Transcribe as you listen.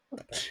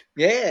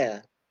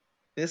Yeah,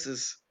 this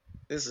is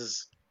this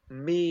is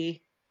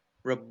me,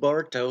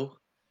 Roberto,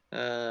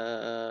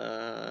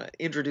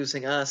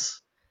 introducing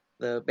us,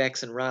 the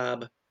Bex and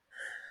Rob,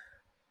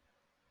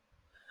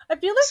 I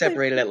feel like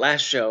separated at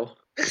last show.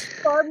 it's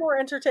far more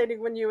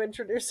entertaining when you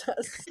introduce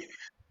us.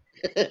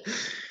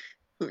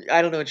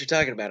 I don't know what you're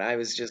talking about. I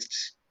was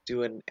just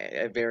doing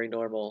a very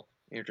normal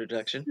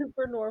introduction,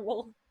 Super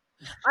normal.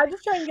 I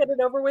just try and get it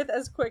over with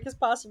as quick as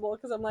possible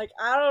because I'm like,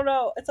 I don't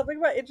know. It's something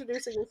about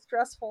introducing is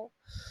stressful.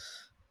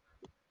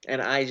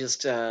 and I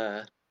just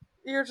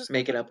You're just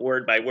make it completely. up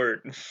word by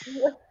word.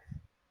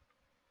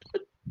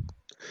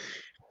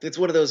 It's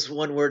one of those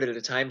one word at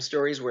a time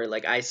stories where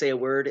like I say a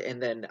word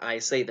and then I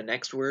say the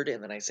next word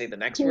and then I say the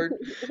next word.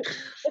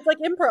 It's like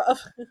improv.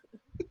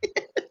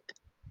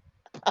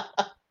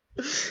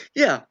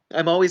 Yeah,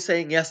 I'm always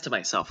saying yes to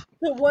myself.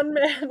 The one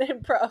man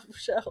improv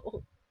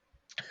show.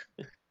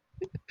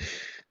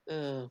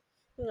 Uh,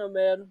 Oh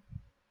man.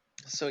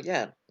 so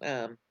yeah,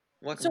 So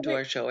welcome to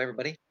our show,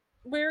 everybody.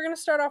 we're gonna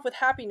start off with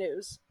happy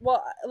news.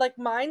 Well, like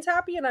mine's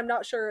happy, and I'm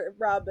not sure if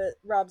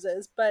Rob's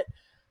is, but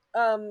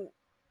um,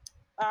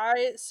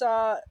 I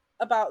saw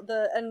about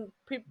and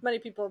many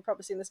people have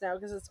probably seen this now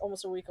because it's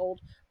almost a week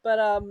old. But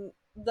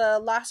the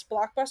last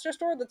Blockbuster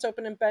store that's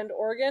open in Bend,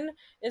 Oregon,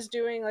 is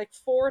doing like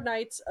 4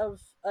 nights of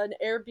an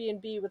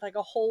Airbnb with like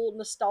a whole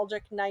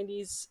nostalgic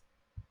 '90s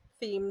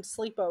themed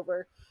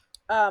sleepover,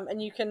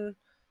 and you can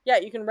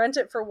rent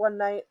it for one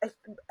night.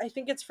 I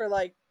think it's for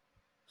like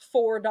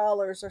 $4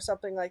 or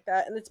something like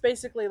that, and it's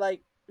basically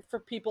like for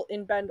people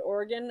in Bend,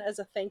 Oregon, as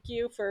a thank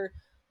you for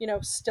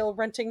still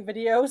renting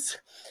videos,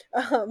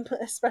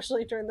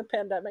 especially during the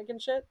pandemic and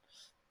shit.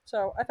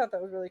 So I thought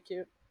that was really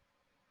cute.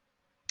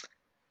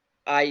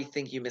 I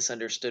think you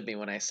misunderstood me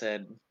when I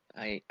said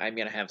I'm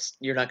gonna have.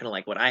 You're not gonna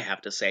like what I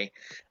have to say.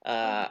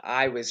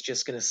 I was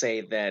just gonna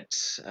say that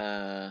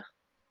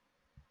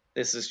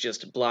this is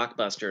just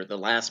Blockbuster, the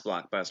last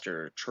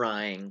Blockbuster,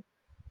 trying.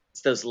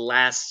 It's those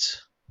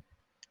last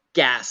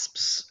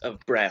gasps of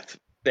breath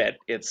that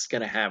it's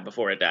gonna have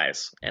before it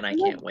dies, and I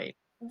No, can't wait.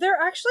 they're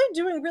actually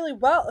doing really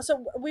well.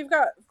 So we've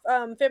got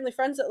family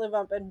friends that live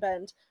up in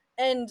Bend,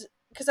 and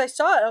because I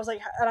saw it, I was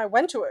like, and I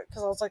went to it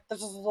because I was like,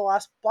 this is the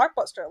last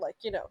Blockbuster. Like,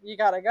 you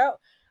gotta go.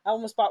 I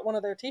almost bought one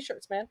of their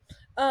T-shirts, man.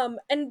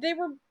 And they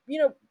were,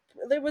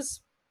 there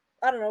was,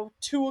 I don't know,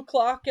 2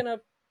 o'clock in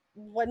a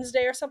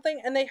Wednesday or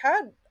something, and they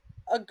had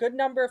a good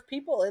number of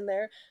people in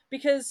there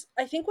because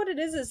I think what it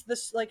is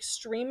this like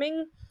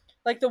streaming,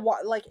 like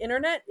like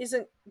internet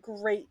isn't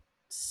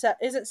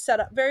set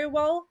up very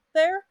well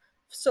there,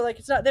 so like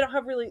it's not, they don't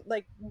have really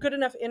like good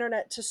enough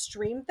internet to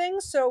stream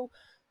things, so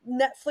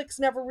Netflix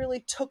never really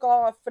took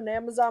off, and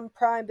Amazon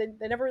Prime,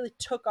 they never really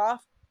took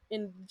off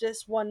in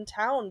just one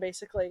town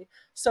basically,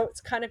 so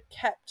it's kind of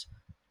kept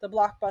the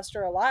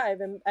Blockbuster alive,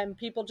 and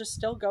people just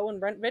still go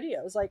and rent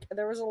videos. Like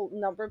there was a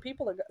number of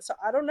people that go, so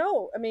I don't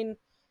know, I mean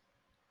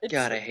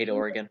God, I hate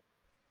Oregon.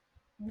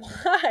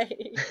 why?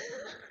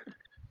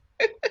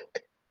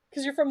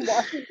 Because you're from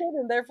Washington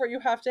and therefore you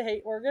have to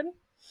hate Oregon.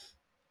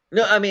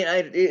 No, I mean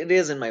it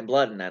is in my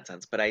blood in that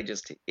sense, but I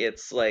just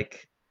it's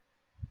like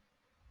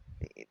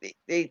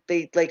they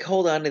like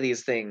hold on to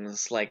these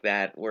things like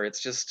that where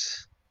it's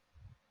just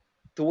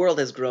the world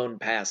has grown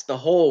past the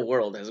whole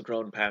world has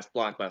grown past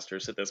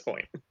blockbusters at this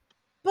point.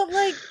 But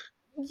like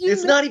you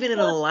It's miss not even in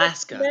Blockbuster,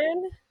 Alaska.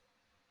 man.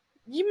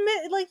 You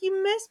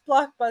miss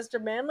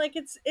Blockbuster, man. Like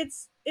it's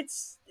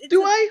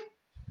Do a I?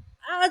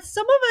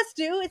 some of us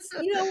do. It's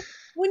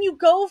when you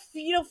go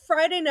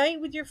Friday night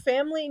with your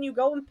family and you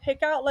go and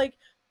pick out like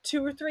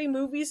 2 or 3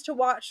 movies to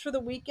watch for the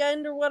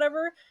weekend or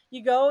whatever.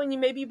 You go and you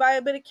maybe buy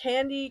a bit of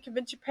candy,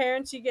 convince your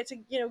parents, you get to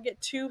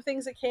get 2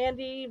 things of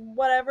candy,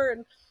 whatever,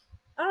 and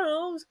I don't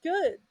know, it was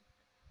good.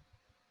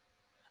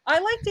 I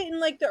liked it in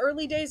like the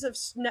early days of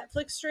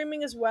Netflix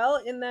streaming as well.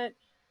 In that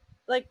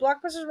like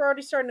blockbusters were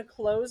already starting to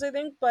close, I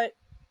think, but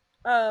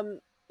um,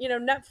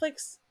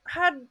 Netflix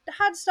had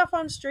stuff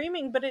on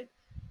streaming, but it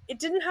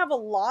didn't have a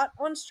lot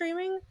on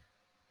streaming,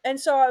 and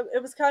so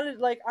it was kind of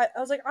like I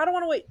was like, I don't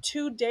want to wait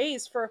 2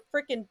 days for a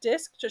freaking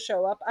disc to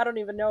show up. I don't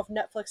even know if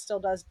Netflix still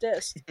does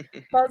disc,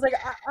 but I was like,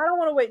 I don't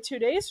want to wait 2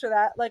 days for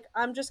that. Like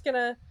I'm just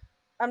gonna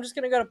go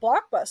to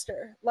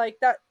Blockbuster like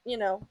that.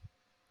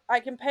 I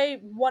can pay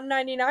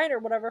 $1.99 or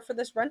whatever for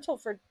this rental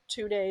for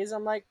 2 days.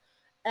 I'm like,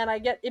 and I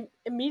get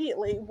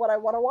immediately what I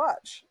want to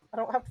watch. I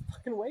don't have to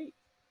fucking wait.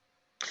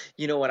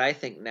 You know what I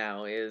think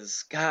now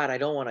is, God, I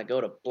don't want to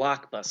go to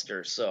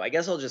Blockbuster, so I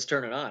guess I'll just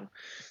turn it on.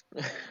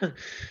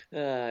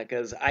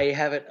 Because I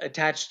have it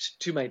attached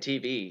to my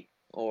TV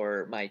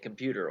or my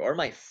computer or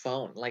my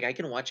phone. Like I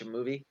can watch a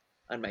movie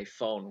on my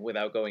phone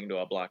without going to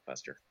a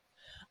Blockbuster.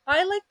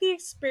 I like the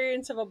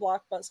experience of a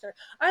Blockbuster.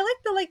 I like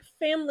the like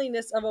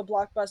familyness of a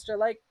Blockbuster.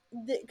 Like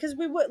because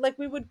we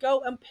would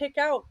go and pick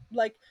out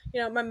like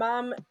my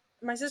mom,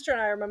 my sister and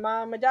I, or my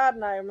mom, my dad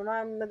and I, or my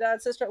mom, my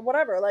dad's sister,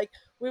 whatever. Like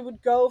we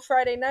would go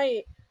Friday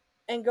night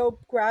and go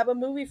grab a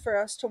movie for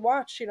us to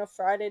watch.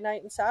 Friday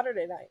night and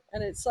Saturday night,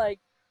 and it's like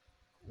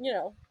you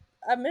know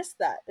I miss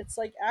that. It's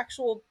like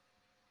actual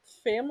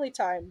family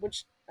time,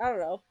 which I don't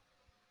know.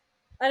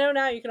 I know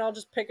now you can all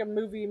just pick a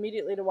movie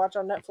immediately to watch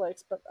on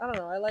Netflix, but I don't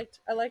know. I liked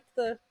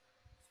the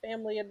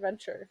family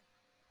adventure.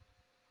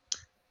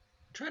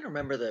 Trying to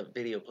remember the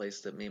video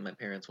place that me and my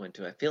parents went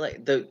to. I feel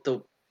like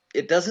the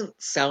it doesn't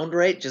sound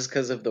right just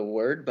because of the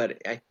word,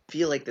 but I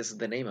feel like this is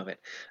the name of it.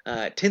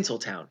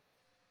 Tinseltown.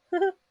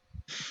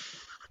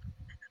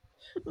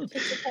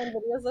 Tinseltown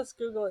videos. Let's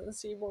Google it and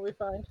see what we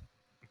find.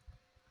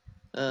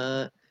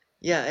 Uh,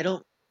 yeah, I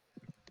don't.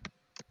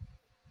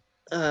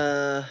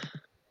 Uh,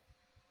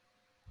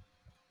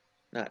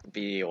 Not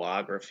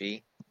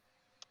videography.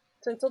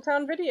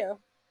 Tinseltown video.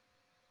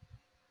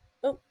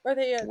 Oh, are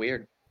they a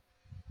Weird.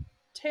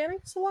 tanning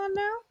salon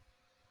now?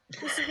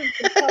 This is in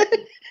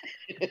Kentucky.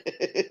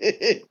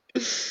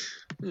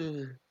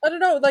 I don't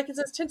know. Like it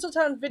says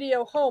Tinseltown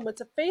Video Home.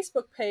 It's a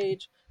Facebook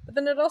page, but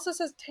then it also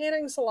says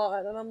tanning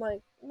salon, and I'm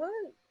like, what?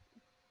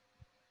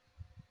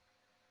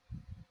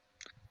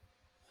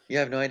 You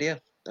have no idea.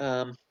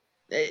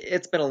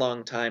 It's been a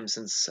long time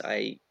since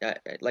I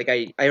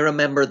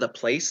remember the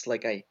place.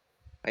 Like I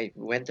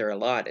went there a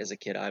lot as a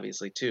kid,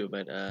 obviously too.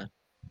 But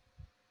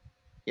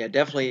yeah,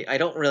 definitely. I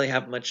don't really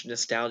have much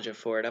nostalgia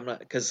for it. I'm not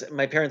because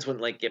my parents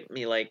wouldn't like get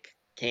me like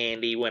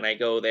candy when I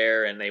go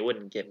there, and they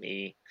wouldn't get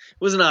me. It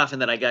wasn't often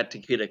that I got to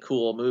get a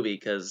cool movie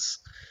because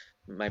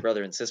my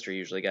brother and sister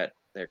usually got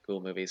their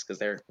cool movies because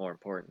they're more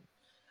important.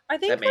 I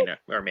That think may not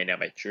or may not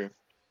be true.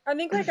 I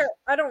think like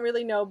I don't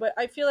really know, but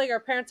I feel like our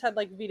parents had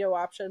like veto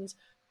options.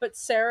 But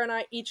Sarah and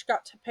I each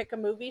got to pick a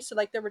movie, so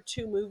like there were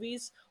two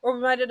movies, or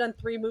we might have done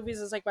three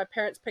movies. As like my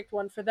parents picked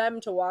one for them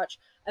to watch,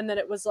 and then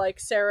it was like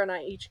Sarah and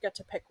I each get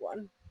to pick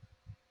one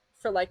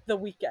for like the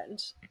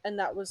weekend, and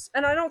that was.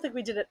 And I don't think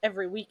we did it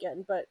every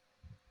weekend, but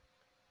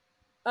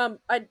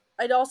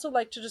I'd also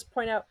like to just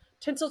point out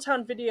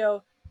Tinseltown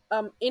Video.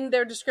 In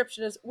their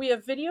description is we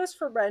have videos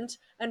for rent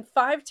and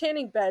 5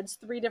 tanning beds,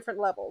 3 different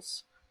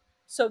levels.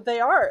 So they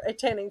are a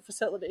tanning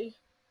facility.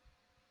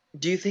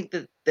 Do you think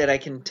that I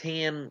can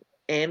tan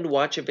and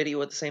watch a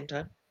video at the same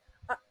time?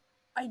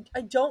 I,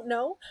 I don't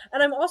know,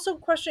 and I'm also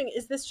questioning: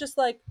 is this just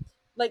like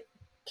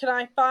can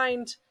I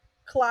find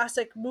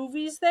classic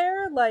movies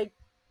there,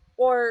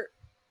 or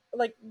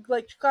like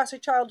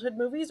classic childhood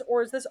movies,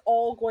 or is this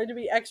all going to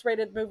be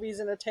X-rated movies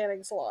in a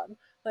tanning salon?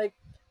 Like,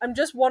 I'm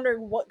just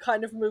wondering what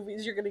kind of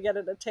movies you're going to get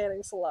in a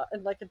tanning salon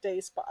in like a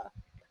day spa.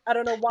 I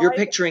don't know You're why.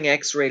 picturing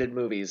X-rated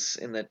movies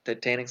in the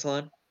tanning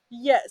salon?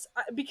 Yes,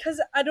 because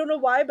I don't know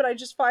why, but I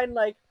just find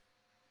like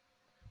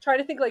trying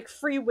to think like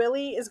Free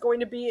Willy is going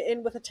to be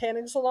in with a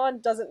tanning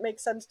salon doesn't make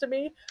sense to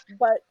me.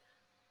 But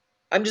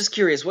I'm just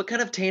curious, what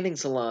kind of tanning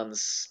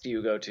salons do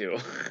you go to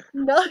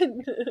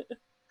none.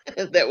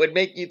 that would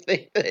make you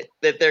think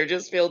that they're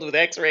just filled with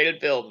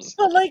X-rated films?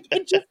 But like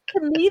it just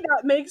to me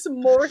that makes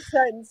more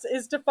sense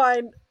is to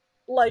find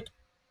like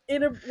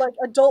in a like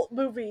adult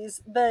movies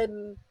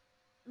than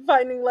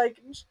finding like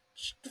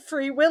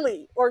Free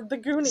Willy or The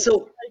Goonies.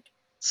 So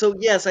so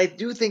yes, I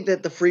do think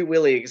that the Free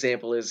Willy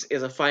example is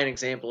a fine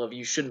example of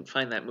you shouldn't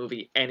find that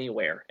movie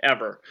anywhere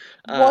ever.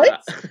 What?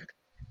 Uh,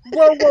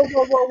 Whoa, whoa,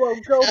 whoa, whoa, whoa!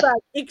 Go back.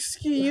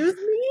 Excuse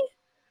me?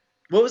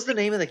 what was the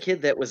name of the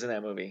kid that was in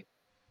that movie?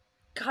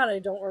 God, I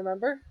don't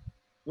remember.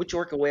 Which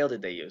orca whale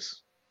did they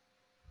use?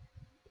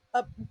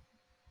 A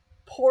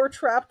poor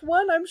trapped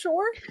one, I'm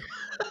sure.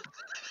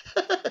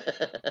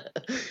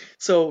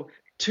 So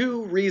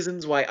two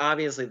reasons why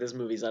obviously this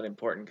movie's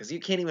unimportant because you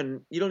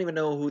don't even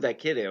know who that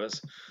kid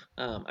is.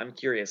 I'm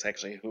curious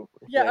actually who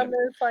Yeah, ended I'm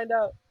gonna find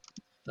out.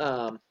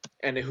 um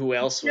and who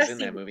else was in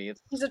that Jesse. movie.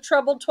 It's He's a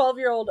troubled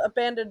 12-year-old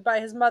abandoned by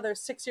his mother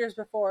 6 years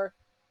before.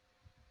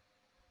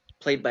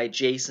 played by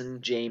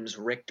Jason James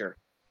Richter.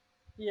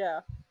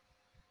 Yeah.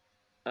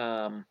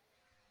 Um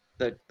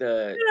the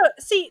No,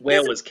 see, this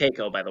whale is. was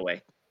Keiko, by the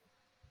way.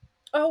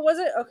 Oh, was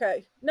it?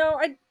 Okay. No,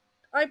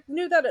 I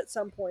knew that at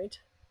some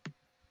point.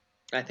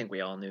 I think we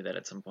all knew that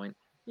at some point.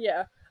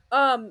 Yeah.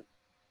 Um,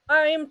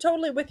 I am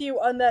totally with you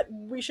on that.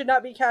 We should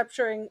not be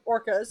capturing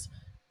orcas.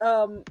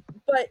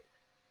 But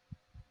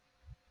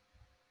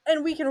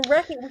and we can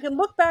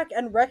look back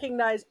and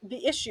recognize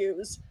the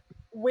issues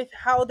with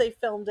how they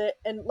filmed it,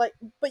 and like,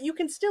 but you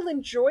can still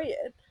enjoy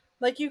it.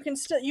 Like you can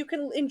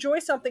enjoy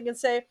something and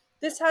say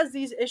this has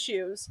these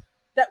issues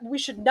that we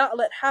should not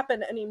let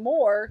happen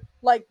anymore.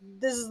 Like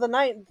this is the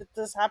night that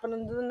this happened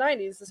in the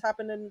 90s. This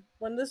happened in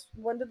when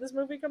did this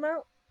movie come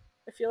out?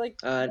 I feel like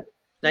Uh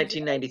the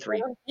year I was 1993.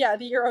 born. Yeah,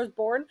 the year I was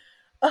born.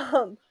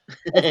 Um,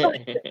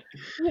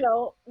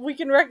 we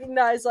can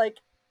recognize like,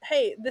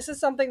 hey, this is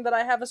something that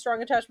I have a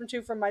strong attachment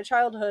to from my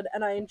childhood,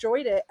 and I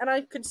enjoyed it, and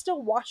I could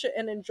still watch it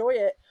and enjoy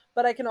it,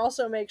 but I can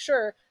also make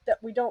sure that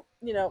we don't,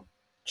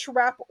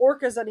 trap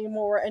orcas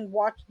anymore and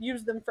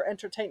use them for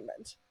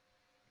entertainment.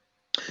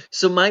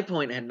 So my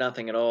point had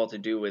nothing at all to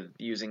do with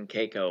using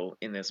Keiko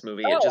in this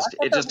movie. It Oh, I just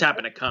thought it that just was.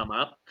 happened to come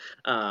up.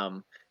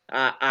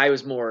 I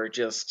was more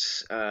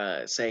just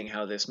saying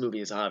how this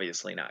movie is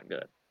obviously not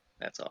good.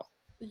 That's all.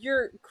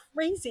 You're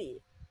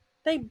crazy.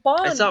 They I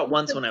bond. saw it And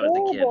once it's when I was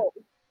a kid. adorable.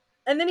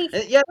 and then he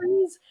Yeah,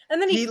 frees,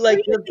 and then he he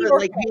like frees does the the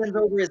like orca. hands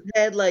over his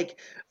head like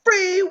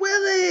Free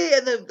Willy,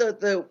 and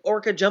the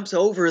orca jumps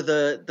over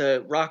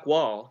the rock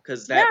wall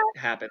because Yeah, that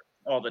happens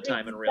all the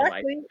time in real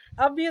life. exactly.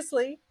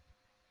 Obviously,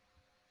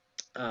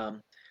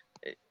 Um,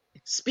 eh,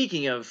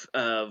 Speaking of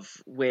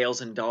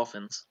whales and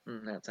dolphins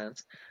in that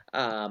sense,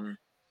 um,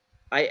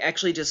 I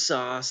actually just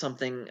saw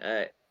something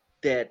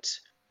that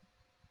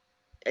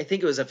I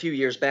think it was a few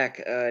years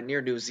back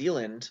near New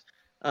Zealand.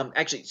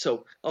 Actually,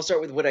 so I'll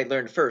start with what I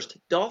learned first.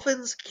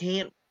 Dolphins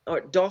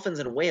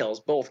and whales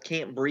both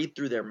can't breathe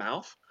through their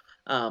mouth.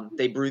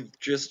 They breathe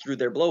just through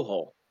their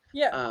blowhole.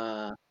 yeah.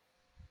 Uh,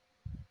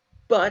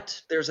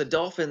 but there's a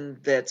dolphin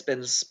that's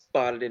been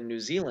spotted in New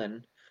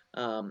Zealand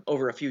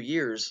over a few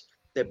years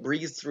that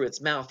breathes through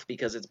its mouth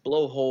because its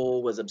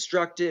blowhole was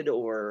obstructed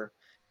or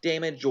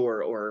damaged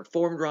or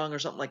formed wrong or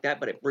something like that,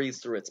 but it breathes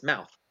through its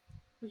mouth.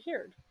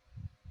 Weird.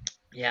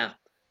 Yeah.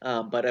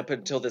 But up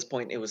until this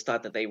point, it was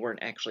thought that they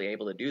weren't actually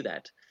able to do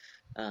that.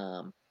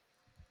 Um,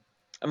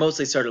 I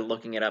mostly started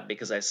looking it up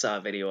because I saw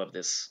a video of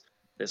this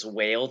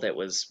whale that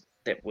was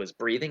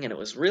breathing, and it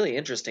was really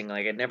interesting.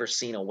 Like I'd never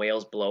seen a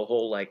whale's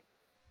blowhole like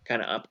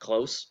kind of up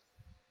close.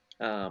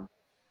 Um,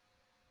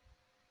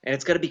 and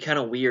it's got to be kind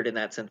of weird in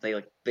that sense. They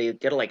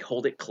got to like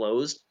hold it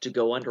closed to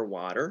go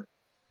underwater.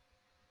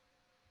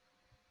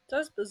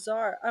 That's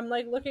bizarre. I'm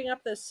like looking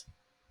up this.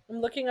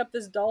 I'm looking up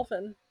this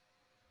dolphin.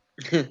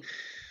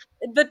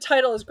 The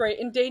title is great.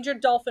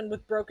 Endangered dolphin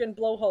with broken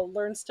blowhole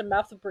learns to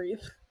mouth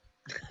breathe.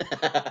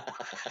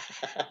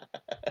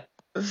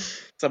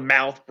 It's a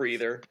mouth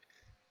breather.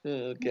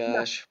 Oh Mouth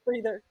gosh.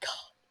 breather. God,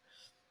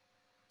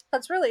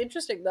 that's really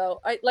interesting though.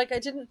 I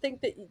didn't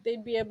think that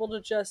they'd be able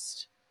to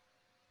just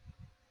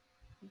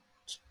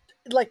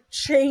like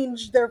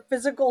change their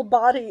physical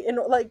body and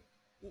like,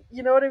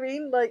 you know what I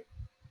mean? Like,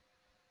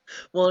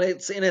 Well,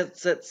 it's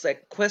a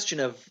question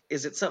of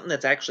is it something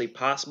that's actually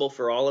possible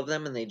for all of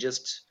them and they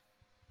just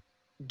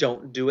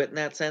don't do it in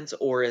that sense,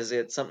 or is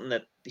it something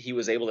that he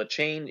was able to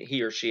change,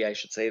 he or she, I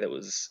should say, that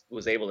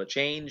was able to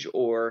change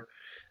or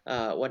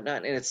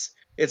whatnot? And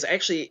it's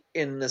actually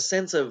in the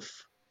sense of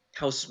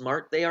how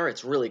smart they are.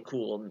 It's really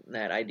cool in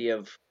that idea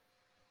of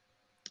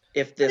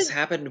if but this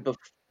happened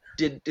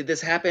did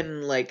this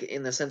happen like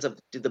in the sense of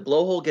did the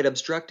blowhole get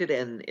obstructed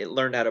and it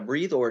learned how to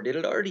breathe, or did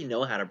it already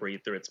know how to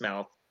breathe through its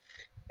mouth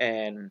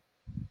and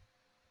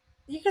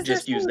because they're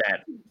just use saying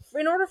that?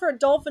 in order for a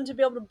dolphin to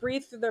be able to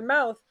breathe through their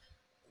mouth,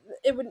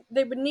 it would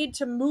they would need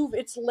to move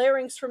its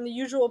larynx from the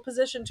usual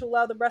position to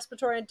allow the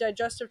respiratory and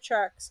digestive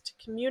tracts to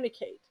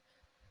communicate.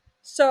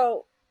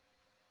 So,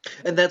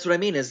 And that's what I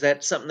mean. Is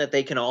that something that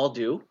they can all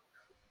do?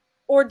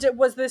 or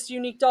was this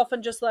unique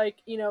dolphin just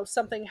like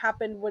something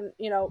happened when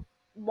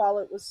while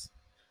it was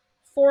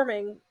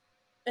forming,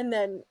 and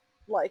then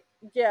like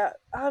yeah,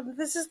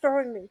 this is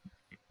throwing me.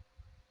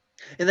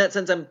 In that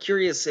sense, I'm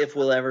curious if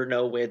we'll ever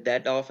know with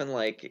that dolphin.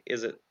 Like,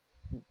 is it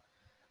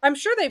I'm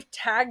sure they've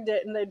tagged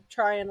it and they'd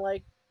try and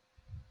like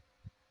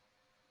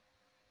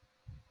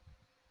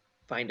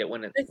find it they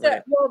when said,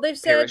 it well, they've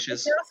said they've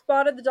perishes? now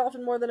spotted the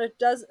dolphin more than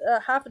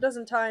half a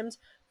dozen times,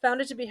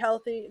 found it to be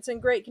healthy. It's in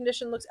great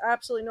condition, looks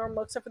absolutely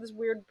normal except for this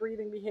weird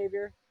breathing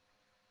behavior.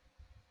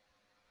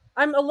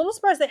 I'm a little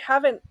surprised they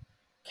haven't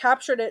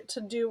captured it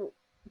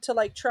to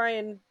like try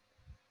and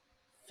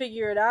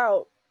figure it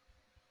out.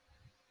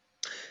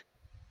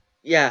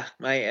 Yeah,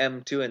 I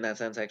am too in that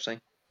sense actually,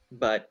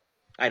 but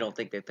I don't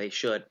think that they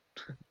should.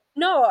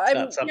 No, It's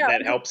not I'm something yeah,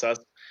 that helps us.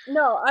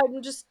 no,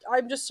 I'm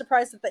just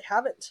surprised that they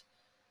haven't.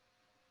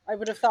 I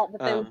would have thought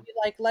that they would Um, be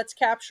like, let's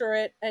capture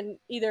it and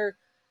either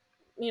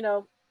you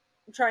know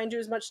try and do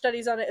as much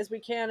studies on it as we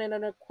can in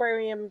an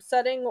aquarium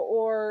setting,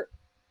 or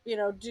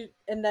do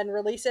and then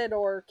release it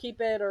or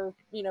keep it, or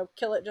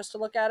kill it just to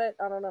look at it.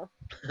 I don't know.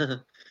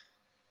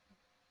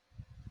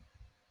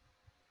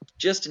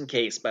 just in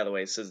case, by the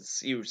way,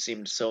 since you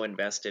seemed so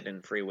invested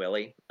in Free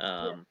Willy,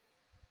 Yeah.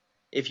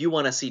 if you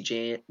want to see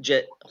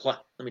let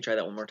me try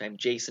that one more time.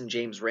 Jason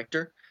James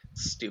Richter,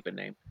 stupid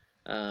name.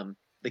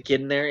 The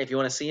kid in there, if you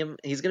want to see him,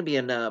 he's going to be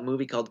in a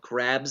movie called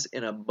Crabs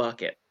in a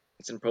Bucket.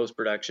 It's in post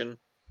production,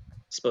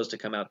 supposed to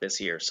come out this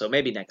year, so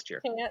maybe next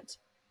year. Can't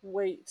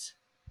wait.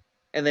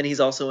 And then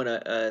he's also in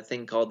a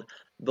thing called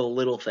The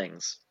Little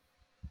Things,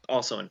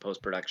 also in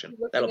post production.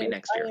 That'll Looking be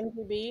at his next year.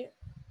 IMDb.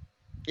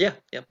 Yeah,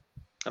 yep.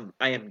 I'm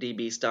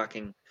IMDb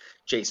stalking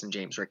Jason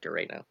James Richter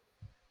right now.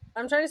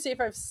 I'm trying to see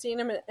if I've seen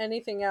him in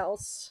anything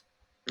else.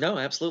 No,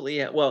 absolutely,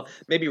 yeah. Well,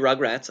 maybe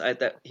Rugrats. I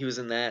thought he was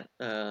in that.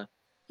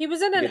 He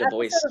was in He an did a episode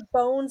voice. of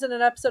Bones and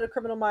an episode of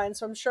Criminal Minds,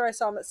 so I'm sure I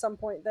saw him at some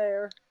point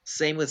there.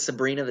 Same with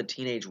Sabrina the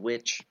Teenage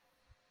Witch.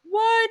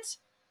 What?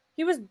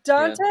 He was Yeah,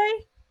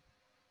 Dante?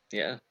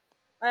 yeah.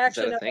 I Is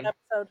that actually a know thing? that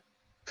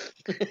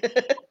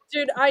episode.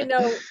 Dude, I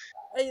know.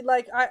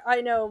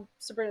 I know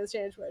Sabrina the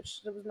Teenage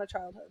Witch. It was my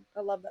childhood.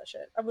 I love that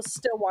shit. I will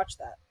still watch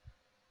that.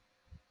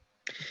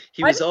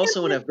 He I was didn't get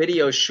also in this. a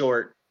video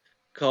short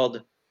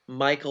called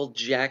Michael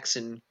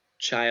Jackson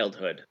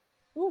Childhood.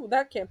 Ooh,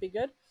 that can't be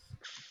good.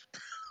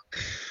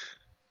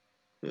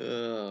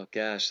 Oh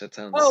gosh, that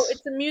Oh, sounds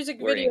it's a music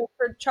worrying. video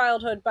for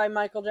Childhood by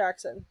Michael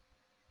Jackson.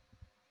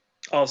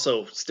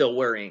 Also, still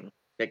worrying.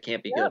 That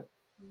can't be Yep. good.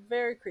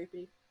 Very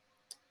creepy.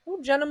 Ooh,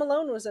 Jenna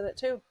Malone was in it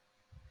too.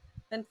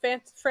 And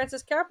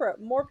Francis Capra.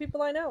 More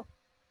people I know.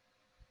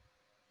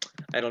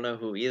 I don't know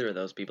who either of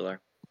those people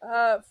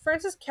are.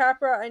 Francis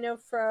Capra I know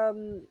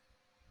from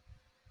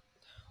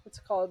what's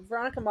it called?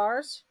 Veronica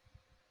Mars.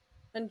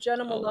 And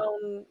Jenna Oh,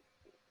 Malone,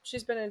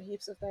 she's been in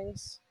heaps of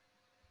things.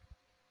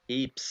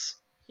 heaps.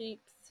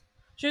 Heaps.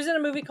 She was in a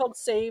movie called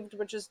Saved,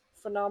 which is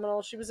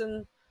phenomenal. She was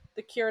in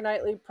the Keira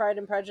Knightley Pride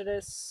and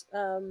Prejudice.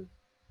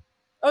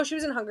 Oh, she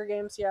was in Hunger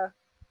Games. Yeah.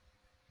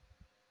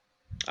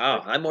 Oh,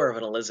 I'm more of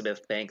an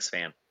Elizabeth Banks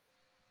fan.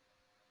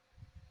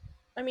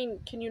 I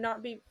mean, can you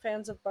not be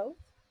fans of both?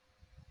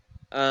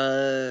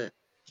 Uh,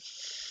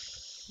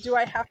 Do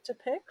I have to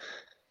pick?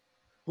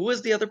 who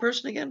was the other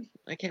person again?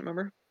 I can't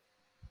remember.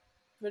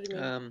 What do you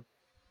mean, Um,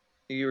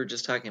 you were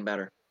just talking about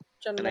her,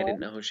 Jenna and I didn't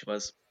Malone? know who she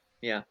was.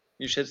 Yeah,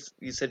 you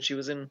said she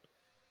was in Hunger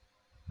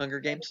Hunger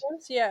Games.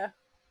 Games? Yeah,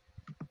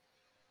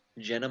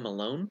 Jenna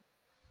Malone.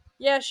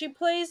 yeah. She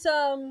plays.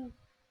 I'm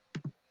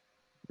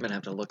gonna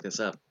have to look this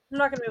up. I'm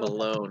not gonna be able to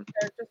think of Malone. the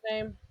character's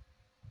name.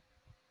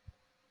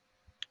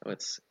 Oh,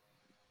 it's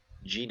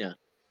Gina.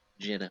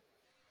 Jenna.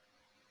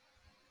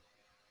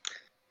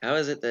 How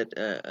is it that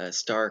a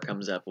star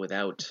comes up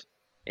without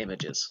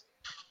images?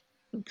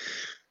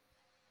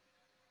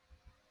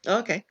 Oh,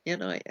 okay, yeah,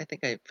 no, I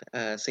think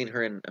I've seen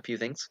her in a few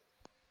things.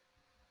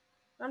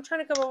 I'm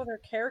trying to come up with her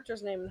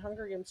character's name in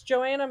Hunger Games.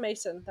 Joanna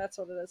Mason. That's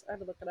what it is. I had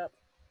to look it up.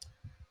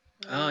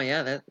 Oh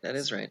yeah, that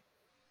is right.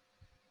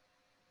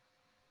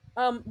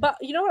 But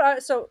you know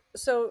what?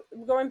 So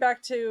going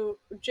back to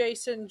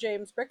Jason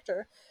James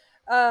Richter,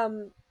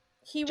 um,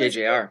 he was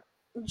JJR.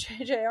 in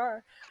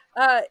JJR.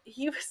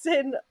 He was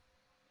in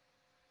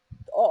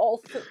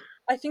all.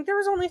 I think there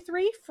was only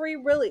three Free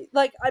Willy.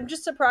 Like I'm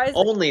just surprised that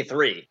Only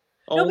three.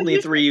 no, but Only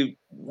usually three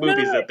no, no,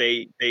 movies that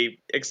they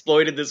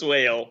exploited this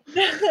whale.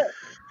 no.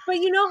 But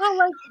you know how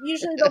like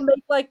usually they'll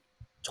make like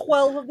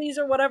 12 of these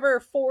or whatever, or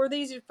four of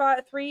these, or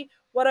five, three,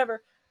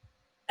 whatever.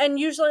 And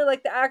usually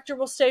like the actor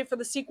will stay for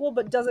the sequel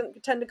but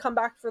doesn't tend to come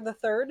back for the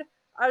third.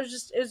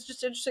 It's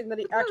just interesting that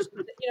he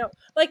actually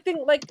like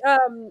thing like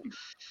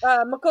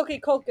Macaulay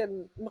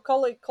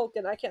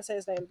Culkin, I can't say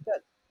his name,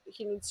 but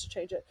he needs to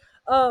change it.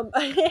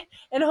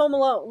 And Home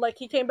Alone, like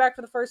he came back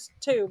for the first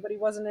two but he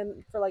wasn't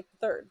in for like the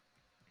third.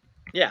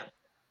 Yeah.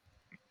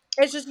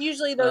 It's just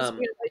usually those, Um,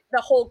 like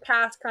the whole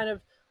cast kind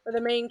of, or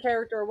the main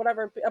character or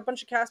whatever, a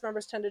bunch of cast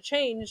members tend to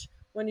change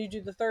when you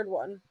do the third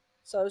one.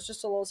 So it's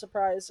just a little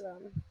surprise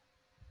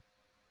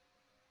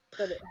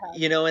that it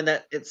had.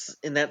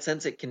 in that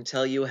sense, it can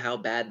tell you how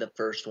bad the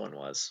first one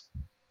was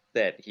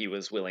that he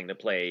was willing to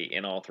play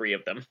in all three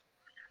of them.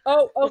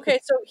 Oh, okay.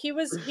 So he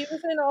was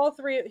in all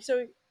three.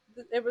 So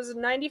it was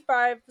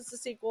 95 was the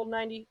sequel,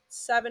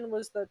 97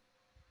 was the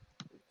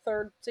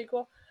third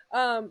sequel.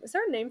 Is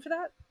there a name for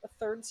that? A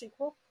third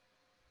sequel?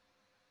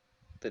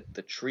 The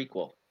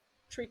trequel,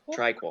 Trequel?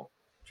 triquel.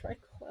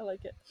 Triquel. I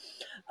like it.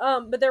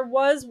 But there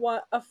was one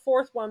a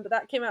fourth one, but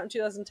that came out in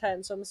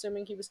 2010, so I'm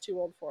assuming he was too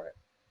old for it.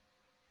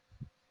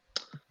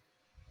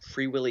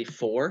 Free Willy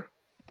 4.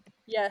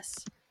 Yes.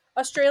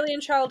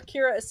 Australian child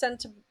Kira is sent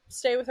to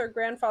stay with her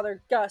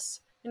grandfather Gus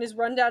in his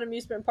rundown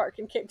amusement park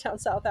in Cape Town,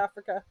 South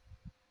Africa.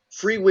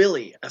 Free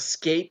Willy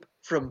Escape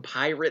from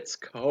Pirates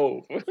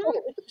Cove.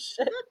 Holy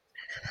shit.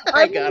 I I've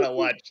only gotta seen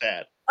watch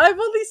that. I've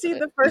only seen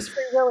the first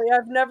Free Willy.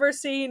 I've never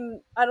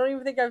seen. I don't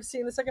even think I've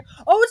seen the second.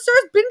 Oh, it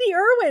stars Bindi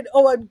Irwin.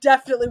 Oh, I'm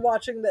definitely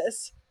watching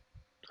this.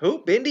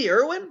 Who? Bindi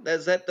Irwin?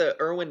 Is that the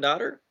Irwin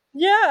daughter?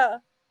 Yeah.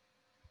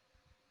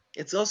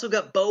 It's also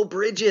got Bo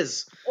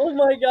Bridges. Oh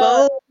my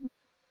god.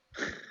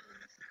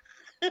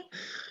 Bo.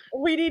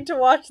 We need to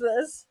watch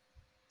this.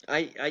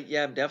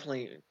 Yeah, I'm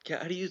definitely.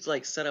 How do you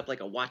like set up like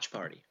a watch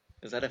party?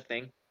 Is that a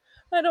thing?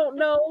 I don't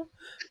know.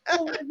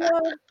 Oh my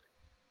god.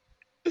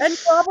 And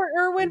Robert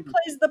Irwin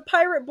plays the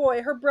pirate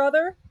boy, her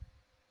brother.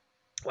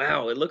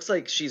 Wow, it looks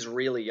like she's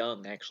really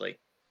young, actually.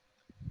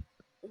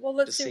 Well,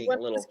 let's Just see. seeing When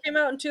a this little. came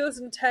out in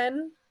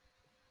 2010,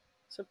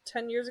 so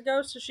 10 years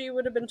ago. So she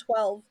would have been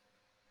 12.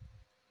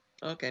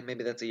 Okay,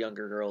 maybe that's a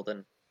younger girl than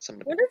When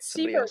somebody did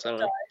somebody Seabird else. I don't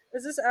die? know.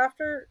 Is this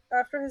after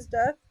his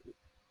death?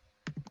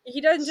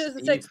 He died in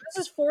 2006. Steve.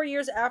 This is 4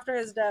 years after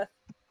his death.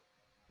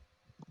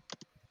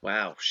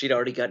 Wow, she'd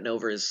already gotten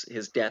over his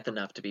death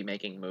enough to be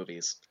making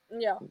movies.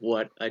 Yeah.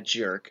 What a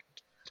jerk.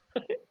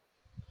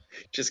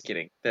 Just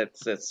kidding.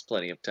 That's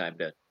plenty of time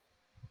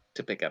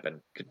to pick up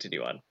and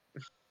continue on.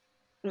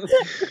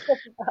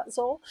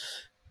 Asshole.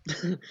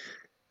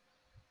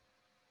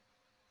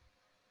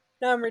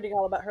 Now I'm reading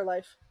all about her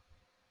life.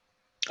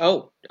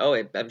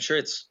 I'm sure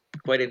it's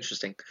quite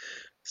interesting.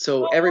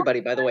 So Oh,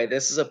 everybody, by the way,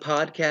 this is a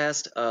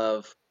podcast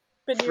of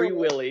video. Free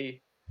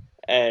Willy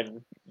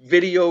and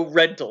video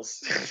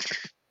rentals.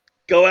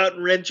 Go out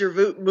and rent your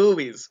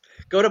movies.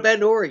 Go to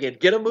Bend, Oregon.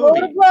 Get a Go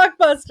to movie.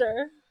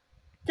 Blockbuster.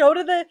 Go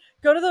to the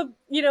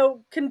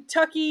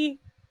Kentucky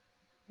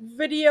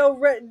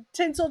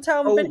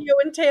Tinseltown Oh, Video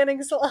and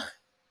Tanning Salon.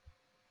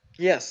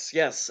 yes,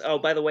 yes. Oh,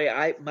 by the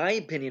way, my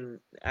opinion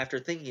after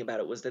thinking about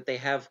it was that they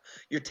have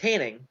you're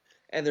tanning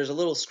and there's a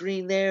little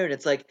screen there, and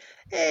it's like,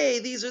 hey,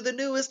 these are the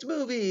newest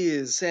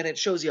movies, and it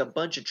shows you a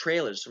bunch of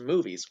trailers from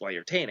movies while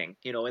you're tanning.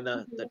 In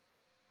the Mhm.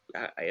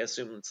 I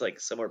assume it's like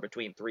somewhere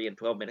between 3 and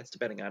 12 minutes,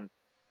 depending on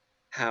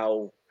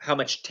how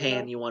much You know,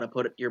 tan you want to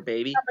put at your how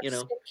baby. much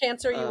skin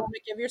cancer you Um, want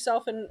to give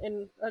yourself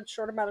in a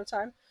short amount of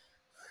time.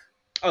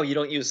 oh, you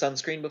don't use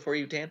sunscreen before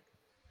you tan?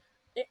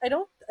 I That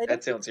don't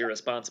think sounds so.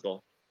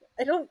 irresponsible.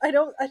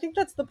 I think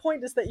that's the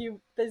point, is that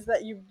you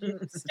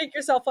stick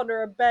yourself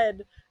under a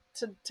bed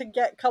to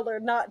get color,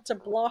 not to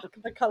block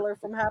the color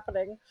from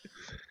happening.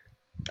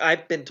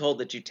 I've been told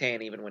that you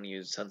tan even when you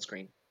use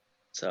sunscreen.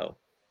 So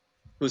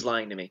who's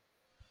lying to me?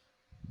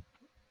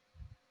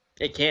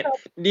 It can't.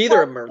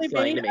 Neither of them are Probably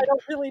lying me. to I me.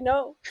 don't really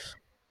know.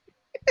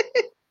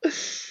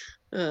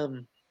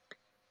 um.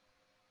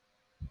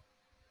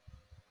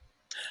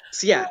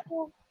 So yeah,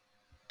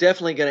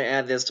 definitely gonna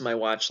add this to my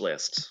watch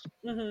list.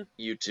 Hmm.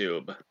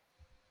 YouTube.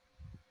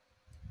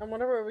 I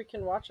wonder where we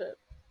can watch it.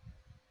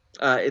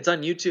 It's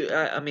on YouTube.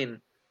 I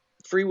mean,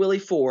 Free Willy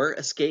 4: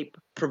 Escape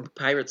from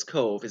Pirates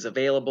Cove is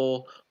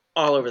available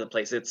all over the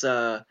place. It's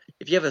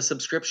if you have a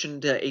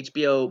subscription to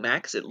HBO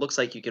Max, it looks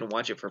like you can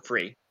watch it for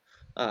free.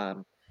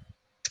 Um,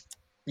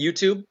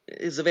 YouTube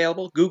is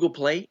available, Google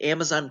Play,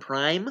 Amazon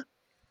Prime,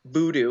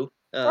 Vudu.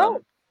 Oh,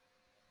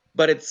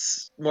 But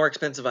it's more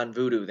expensive on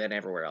Vudu than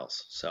everywhere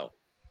else. So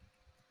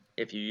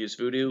if you use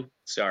Vudu,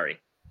 sorry,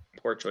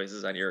 poor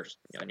choices on your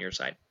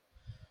side.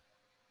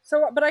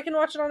 so but I can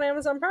watch it on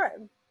Amazon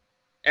Prime.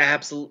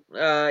 Absolutely,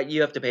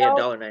 you have to pay a Oh,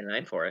 dollar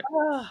 99 for it.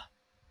 ah,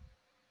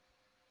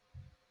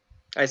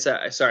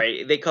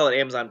 Sorry, they call it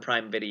Amazon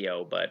Prime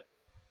Video, but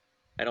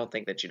I don't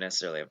think that you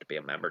necessarily have to be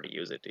a member to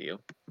use it, do you?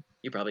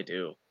 You probably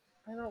do.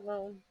 I don't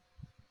know.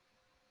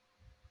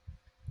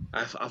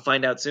 I'll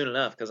find out soon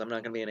enough because I'm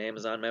not going to be an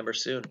Amazon member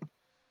soon.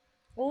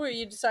 Oh,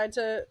 you decide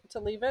to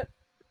leave it?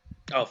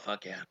 Oh,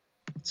 fuck yeah.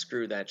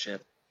 Screw that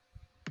shit.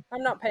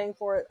 I'm not paying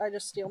for it. I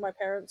just steal my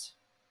parents.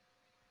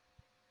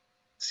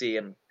 See,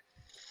 and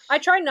I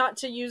try not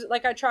to use it.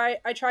 Like I try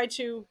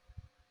to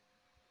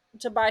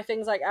buy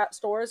things like at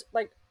stores.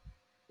 Like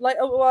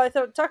oh, well,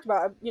 talked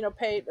about,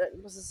 paid,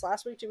 was this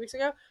last week, 2 weeks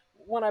ago,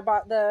 when I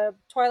bought the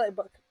Twilight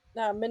book,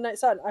 Midnight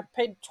Sun. I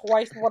paid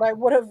twice what I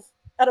would have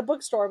at a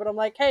bookstore, but I'm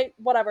like, hey,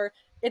 whatever.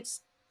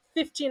 It's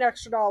 15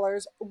 extra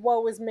dollars.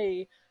 Woe is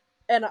me,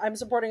 and I'm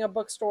supporting a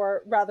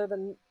bookstore rather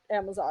than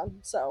Amazon.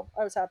 So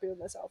I was happy with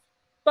myself.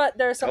 But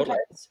totally.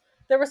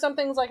 there were some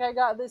things, like I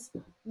got this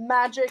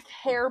magic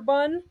hair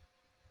bun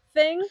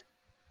thing.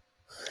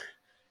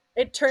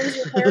 It turns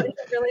your hair into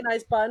a really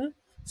nice bun.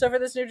 So for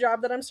this new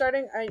job that I'm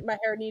starting, my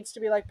hair needs to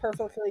be like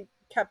perfectly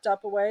kept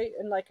up away,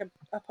 and like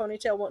a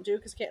ponytail won't do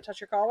because you can't touch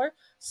your collar.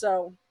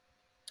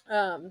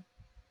 Um,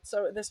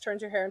 so this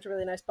turns your hair into a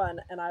really nice bun,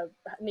 and I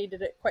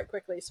needed it quite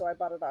quickly, so I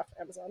bought it off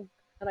Amazon,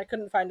 and I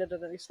couldn't find it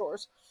at any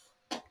stores.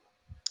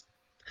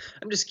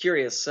 I'm just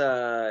curious.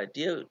 Do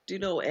you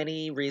know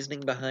any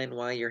reasoning behind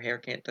why your hair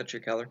can't touch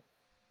your color?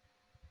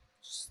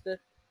 Just the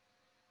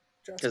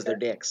dress Because they're code.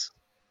 dicks,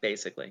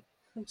 basically.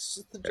 It's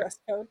just the They're, dress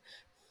code.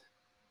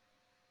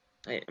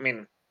 I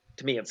mean,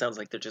 to me, it sounds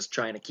like they're just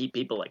trying to keep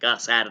people like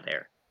us out of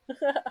there.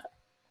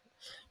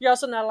 You're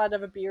also not allowed to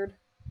have a beard.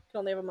 You can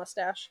only have a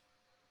mustache.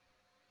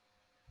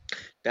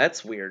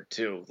 That's weird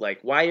too. Like,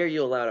 why are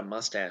you allowed a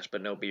mustache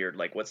but no beard?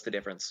 Like, what's the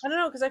difference? I don't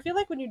know, because I feel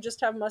like when you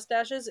just have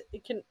mustaches,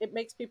 it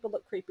makes people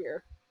look creepier.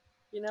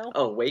 You know?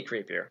 Oh, way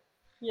creepier.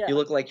 You Yeah.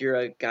 look like you're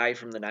a guy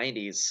from the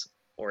 90s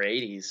or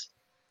 80s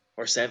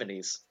or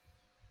 70s.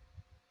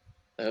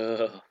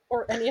 Ugh.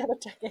 Or any other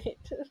decade.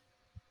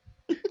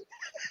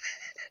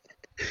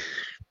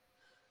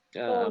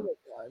 Oh Um, my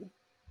god.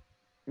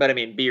 but I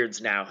mean, beards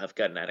now have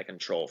gotten out of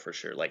control for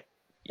sure. Like,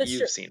 That's true.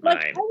 you've seen Like,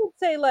 I mine. would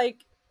say,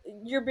 like,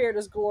 your beard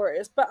is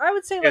glorious, but I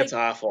would say, It's like, you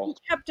awful.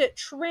 kept it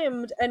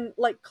trimmed and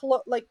like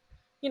like,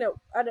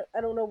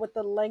 I don't know what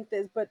the length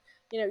is, but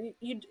you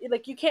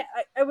like, you can't.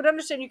 I would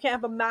understand you can't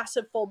have a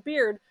massive full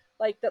beard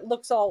like that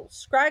looks all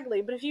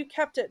scraggly, but if you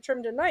kept it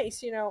trimmed and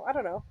nice, I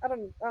don't know. I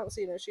don't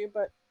see an issue,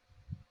 but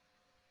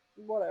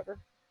whatever.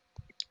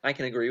 I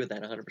can agree with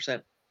that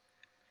 100%.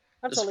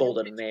 I'm Just totally gonna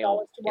folded pay a nail. $2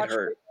 to It watch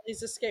hurt.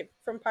 Freddie's Escape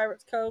from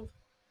Pirates Cove.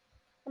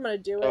 I'm gonna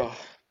do it. Oh,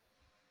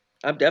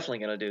 I'm definitely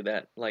gonna do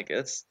that. Like,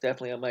 it's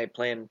definitely on my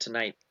plan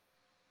tonight.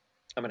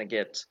 I'm gonna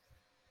get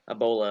a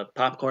bowl of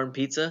popcorn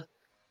pizza.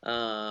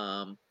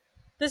 Um,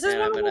 This is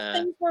and one I'm of those gonna.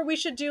 things where we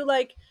should do,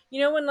 like,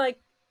 when like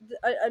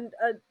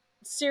a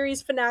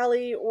series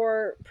finale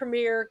or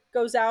premiere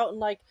goes out, and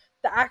like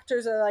the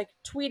actors are like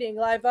tweeting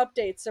live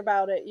updates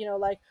about it.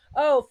 Like,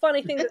 oh,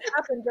 funny thing that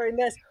happened during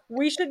this.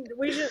 We should.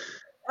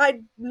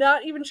 I'm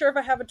not even sure if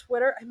I have a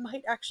Twitter. I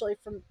might actually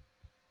from.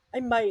 I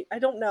might. I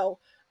don't know.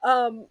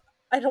 Um,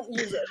 I don't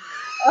use it.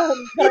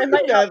 But I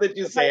might Now have that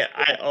you in high say it,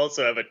 I school.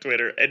 also have a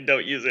Twitter and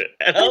don't use it,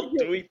 and I'll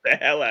tweet the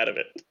hell out of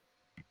it.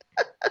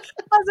 I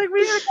was like,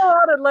 we need to go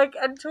out and like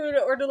and tweet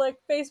it, or do like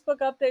Facebook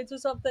updates or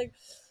something,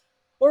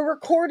 or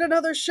record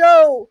another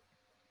show.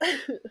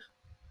 Can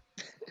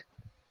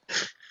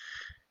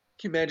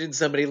you imagine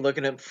somebody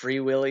looking up Free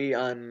Willy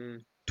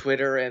on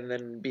Twitter and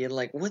then being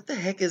like, "What the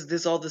heck is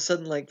this? All of a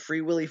sudden, like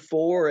Free Willy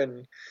 4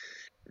 and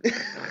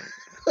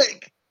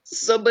like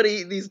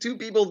these two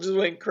people just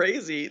went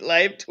crazy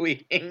live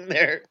tweeting.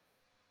 They're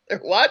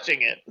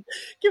watching it.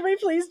 Can we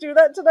please do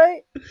that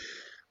tonight?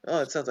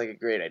 Oh, it sounds like a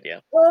great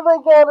idea. Oh my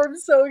god, I'm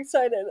so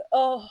excited.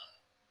 Oh,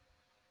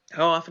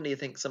 How often do you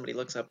think somebody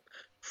looks up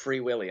Free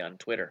Willy on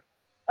Twitter?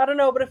 I don't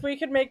know, but if we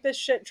could make this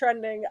shit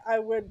trending, I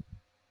would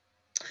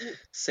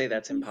Say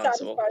that's be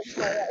impossible.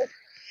 satisfied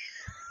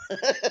with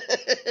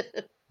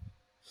my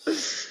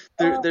life.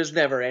 Oh, There's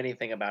never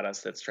anything about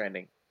us that's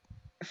trending.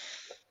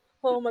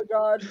 oh my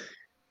god.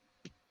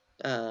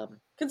 Um,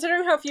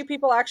 Considering how few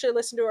people actually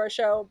listen to our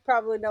show,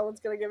 probably no one's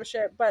gonna give a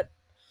shit, but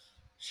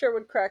sure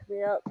would crack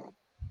me up.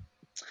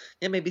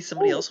 yeah, maybe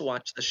somebody Oh, else will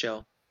watch the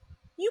show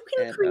you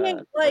can and create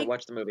or like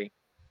watch the movie.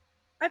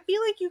 I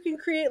feel like you can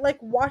create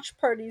like watch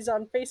parties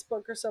on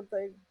Facebook or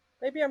something.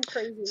 Maybe I'm That's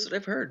crazy. what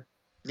I've heard.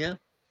 Yeah,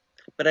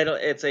 but I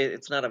don't.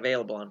 It's not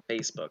available on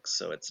Facebook,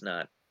 so it's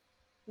not.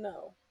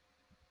 No.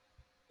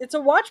 It's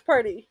a watch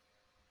party.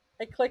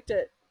 I clicked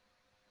it.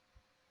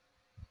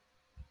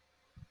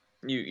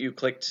 You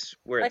clicked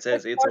where I it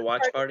says clicked it's a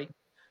watch watch party. party.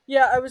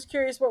 Yeah, I was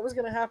curious what was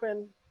gonna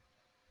happen.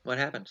 What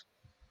happened?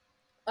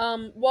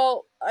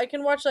 Well, I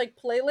can watch like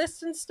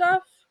playlists and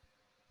stuff,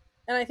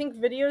 and I think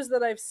videos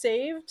that I've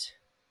saved,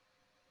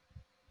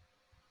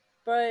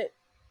 but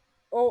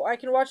oh, I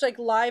can watch like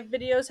live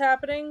videos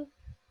happening,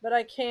 but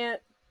I can't,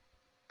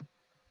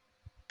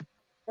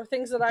 or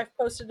things that I've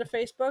posted to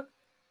Facebook,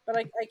 but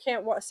I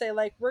can't say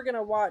like we're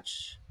gonna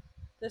watch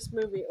this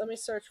movie. Let me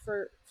search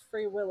for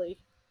Free Willy.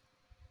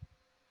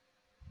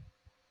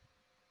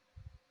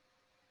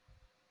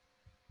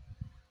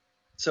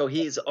 So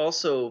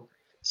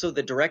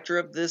the director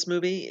of this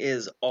movie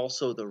is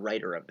also the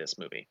writer of this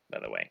movie, by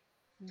the way.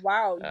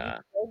 Wow, you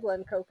Uh, know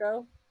Glenn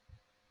Coco?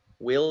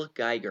 Will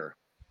Geiger.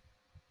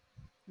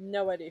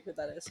 No idea who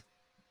that is.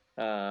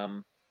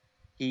 Um,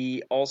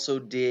 he also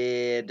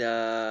did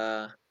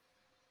Elvis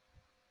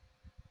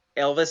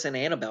and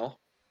Annabelle,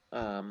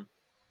 um,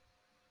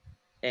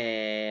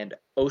 and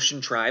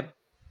Ocean Tribe.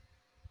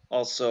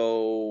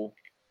 Also,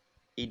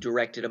 he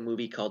directed a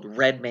movie called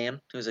Red Man.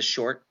 It was a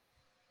short.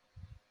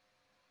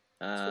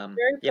 So very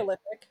Yep,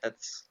 prolific.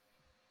 that's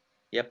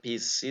yep.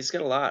 He's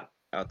got a lot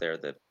out there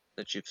that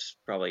you've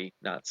probably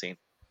not seen.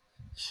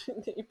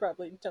 You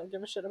probably don't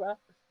give a shit about.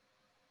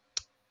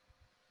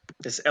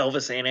 This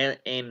Elvis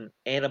and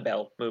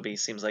Annabelle movie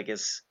seems like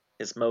his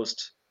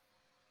most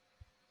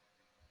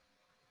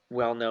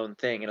well known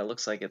thing, and it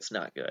looks like it's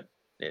not good.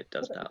 It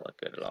does not look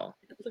good at all.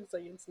 It looks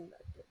like it's not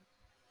good.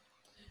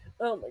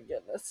 Oh my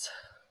goodness.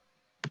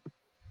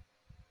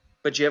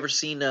 But you ever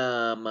seen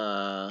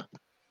the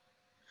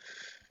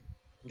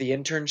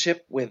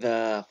internship with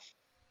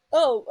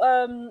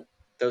Oh,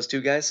 those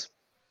two guys?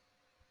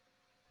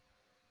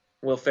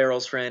 Will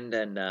Ferrell's friend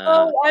and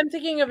oh, I'm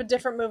thinking of a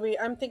different movie.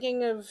 I'm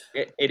thinking of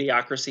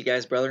Idiocracy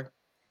guy's brother.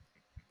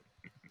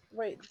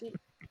 wait, the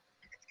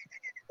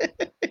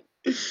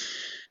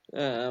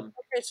Um,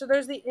 okay, so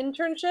there's the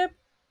internship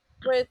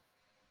with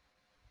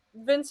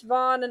Vince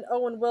Vaughn and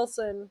Owen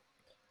Wilson,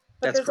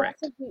 but that's there's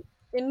correct. also the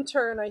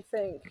intern, I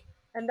think,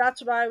 and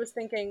that's what I was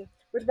thinking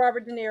with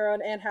Robert De Niro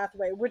and Anne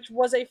Hathaway, which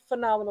was a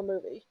phenomenal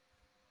movie.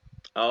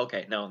 Oh,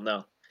 okay,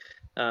 no.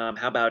 How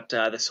about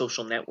the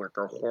Social Network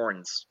or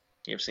Horns?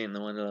 You ever seen the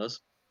one of those?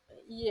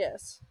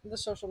 Yes, The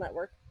Social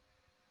Network.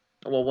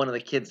 Well, one of the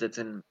kids that's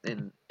in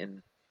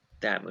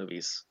that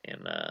movie's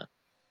in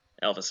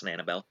Elvis and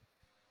Annabelle.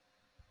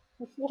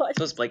 What?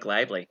 So is Blake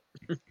Lively.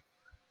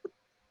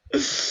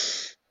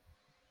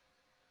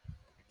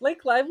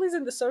 Blake Lively's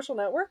in The Social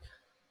Network?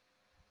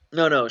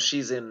 No,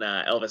 she's in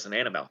Elvis and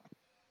Annabelle.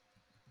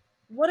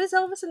 What is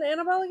Elvis and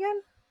Annabelle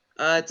again?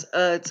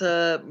 It's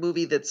a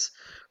movie that's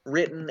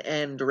written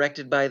and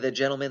directed by the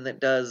gentleman that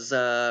does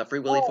Free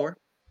Willy Oh, 4.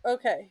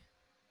 okay.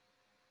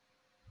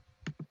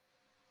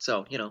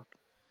 So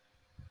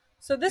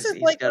So this is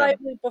he's Blake got a.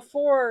 Lively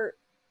before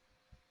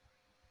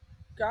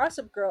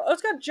Gossip Girl. Oh,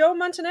 it's got Joe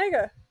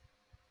Montenegro.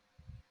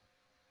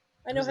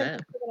 I know Who's him from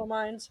that? Criminal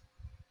Minds.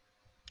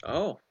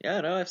 Oh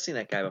yeah, no, I've seen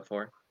that guy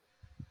before.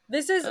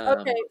 This is Um,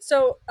 okay.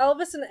 So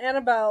Elvis and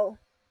Annabelle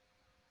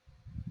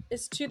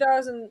is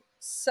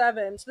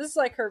 2007. So this is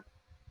like her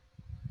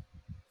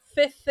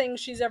fifth thing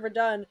she's ever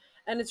done,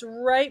 and it's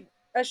right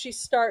as she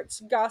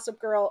starts Gossip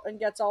Girl and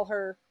gets all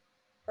her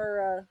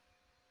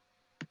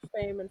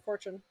fame and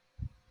fortune.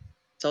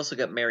 it's also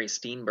got Mary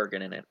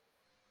Steenburgen in it.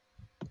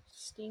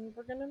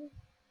 Steenburgen.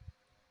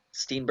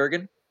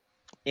 Steenburgen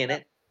in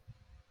it.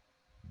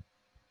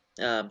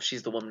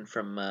 She's the woman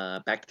from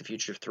Back to the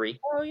Future 3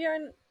 Oh yeah,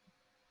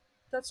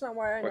 that's not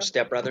why I or know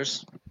Step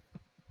Brothers.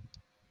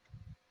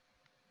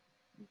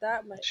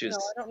 that. Might She no,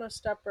 was. I don't know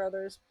Step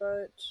Brothers,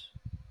 but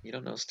You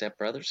don't know Step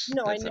Brothers?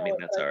 no, I That's. I know mean, it,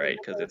 but that's I all right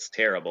didn't because know. it's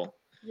terrible.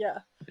 Yeah,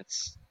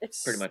 It's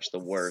pretty it's, much the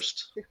it's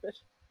worst. stupid.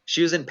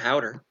 She was in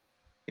Powder,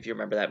 if you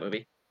remember that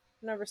movie.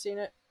 Never seen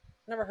it.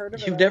 Never heard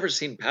of it. You've never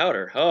seen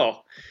Powder?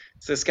 Oh,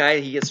 it's this guy.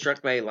 He gets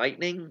struck by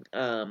lightning,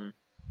 and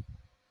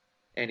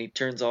he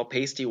turns all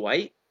pasty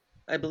white.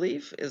 I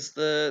believe, is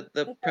the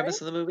Okay.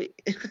 premise of the movie.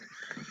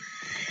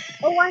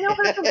 Oh, I know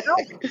her from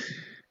Elf.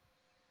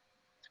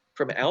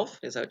 From Elf?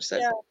 Is that what you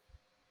said? Yeah,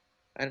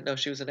 I didn't know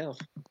she was an elf.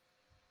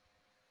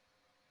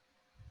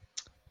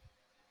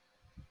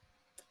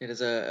 It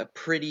is a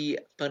pretty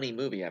funny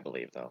movie, I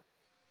believe, though.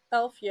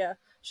 Elf. Yeah,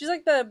 she's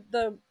like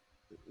the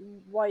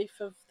wife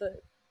of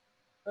the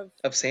of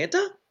Of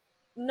Santa?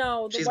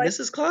 no the She's wife.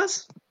 Mrs.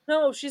 Claus?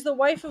 No, she's the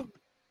wife of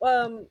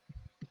um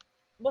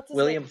what's his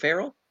name? William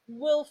Farrell?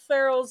 Will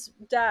Ferrell's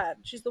dad.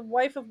 She's the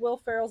wife of Will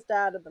Ferrell's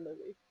dad in the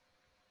movie.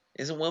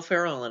 Isn't Will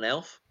Ferrell an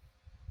elf?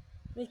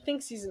 And he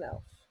thinks he's an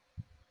elf.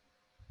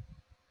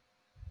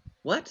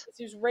 What? 'Cause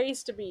he was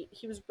raised to be.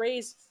 He was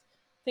raised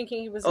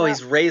thinking he was an Oh, elf.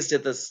 he's raised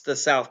at the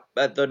south,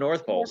 at the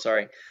North Pole. North Pole.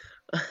 Sorry,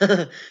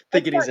 It's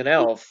thinking got he's an Keith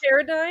elf.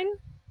 Carradine.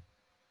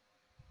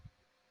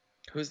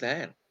 Who's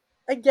that?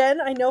 Again,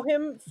 I know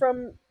him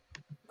from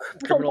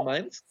Criminal Criminal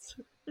Minds?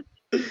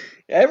 Minds.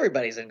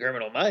 Everybody's in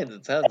Criminal Minds.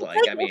 It sounds It's like.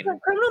 I like mean,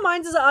 Criminal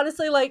Minds is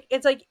honestly like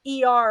it's like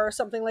ER or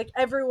something. Like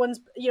everyone's,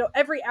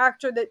 every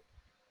actor that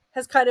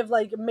has kind of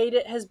like made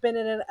it has been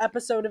in an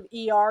episode of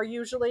ER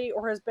usually,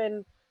 or has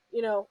been,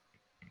 you know,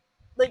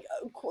 like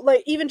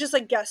even just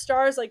like guest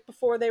stars like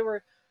before they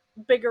were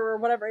bigger or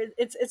whatever.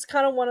 It's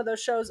kind of one of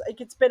those shows. Like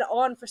it's been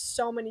on for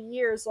so many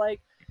years.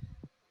 Like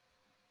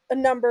a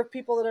number of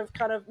people that have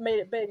kind of made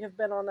it big have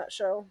been on that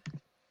show.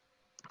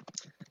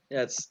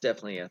 yeah, it's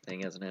definitely a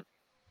thing, isn't it?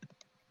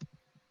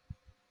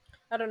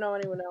 I don't know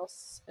anyone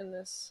else in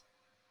this.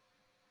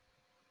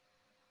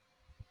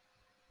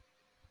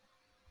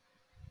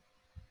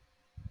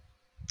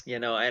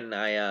 And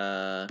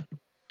I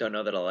don't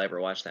know that I'll ever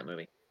watch that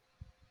movie.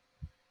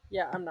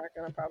 Yeah, I'm not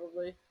gonna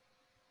probably.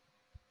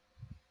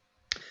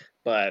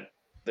 But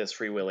this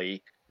Free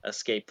Willy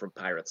Escape from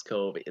Pirates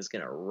Cove is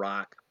gonna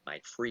rock my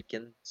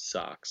freaking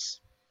socks.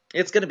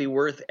 It's gonna be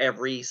worth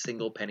every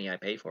single penny I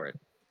pay for it.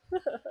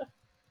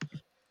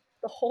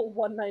 The whole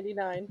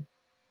 199.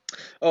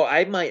 Oh,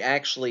 I might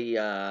actually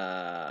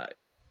buy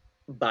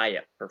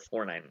it for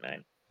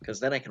 $4.99 because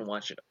then I can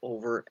watch it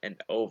over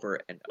and over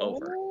and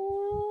over.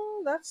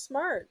 Oh, that's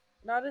smart.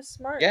 Not as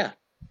smart. Yeah,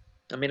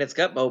 I mean it's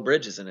got Beau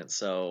Bridges in it,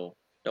 so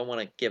don't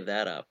want to give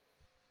that up.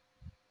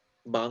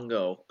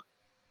 Bongo,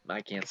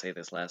 I can't say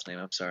this last name.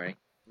 I'm sorry.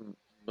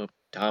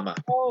 Mutama.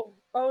 Oh,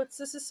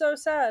 this is so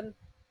sad.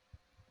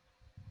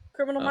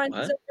 Criminal Minds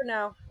is What? over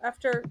now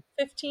after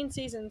 15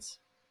 seasons.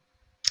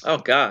 Oh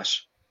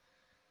gosh.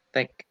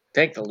 Thank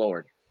the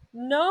Lord.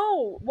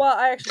 No, well,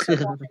 I actually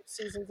started watching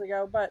seasons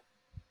ago, but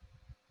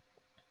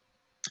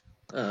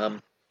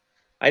um,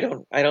 I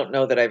don't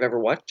know that I've ever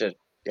watched an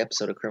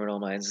episode of Criminal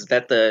Minds. Is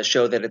that the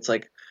show that it's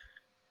like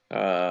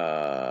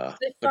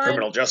they the find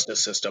criminal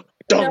justice system?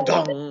 Dong no,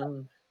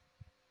 dong.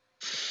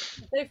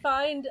 they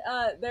find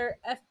their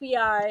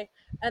FBI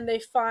and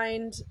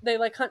they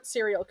like hunt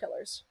serial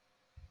killers.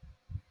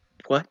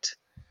 What?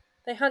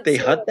 They hunt They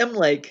hunt serial. them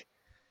like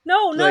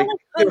No, not like like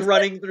they're hunt, but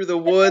running through the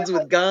but woods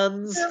with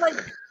guns. they're like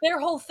their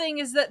whole thing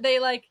is that they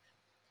like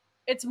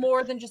it's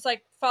more than just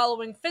like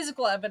following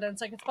physical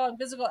evidence. Like it's following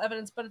physical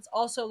evidence, but it's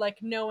also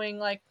like knowing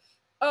like,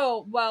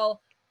 oh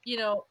well, you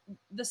know,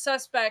 the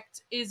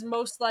suspect is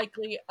most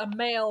likely a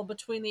male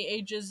between the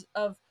ages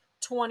of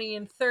 20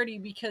 and 30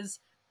 because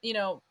you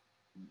know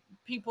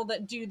people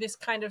that do this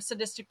kind of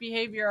sadistic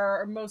behavior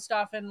are most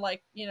often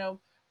like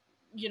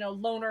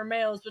loner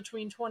males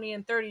between 20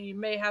 and 30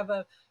 may have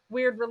a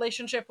weird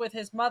relationship with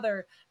his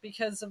mother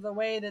because of the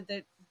way that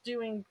they're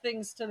doing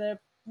things to the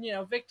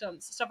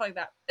victims, stuff like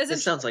that. It's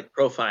This interesting. sounds like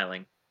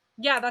profiling.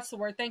 Yeah, that's the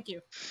word. Thank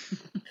you.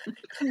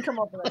 Couldn't come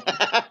up with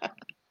it.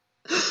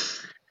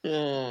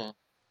 Oh,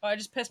 Oh, I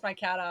just pissed my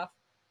cat off.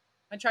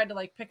 I tried to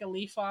like pick a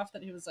leaf off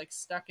that he was like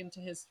stuck into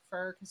his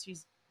fur because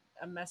he's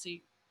a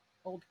messy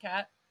old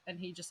cat, and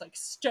he just like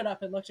stood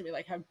up and looked at me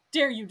like, "How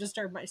dare you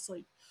disturb my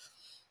sleep?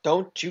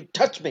 don't you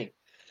touch me.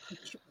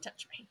 Don't you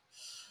touch me."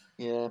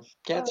 Yeah,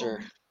 cats Oh, are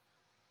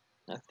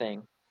a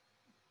thing.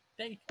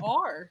 they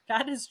are.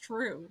 That is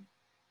true.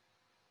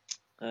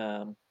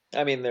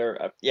 I mean, they're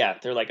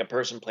like a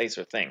person, place,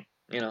 or thing.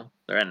 They're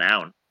a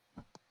noun.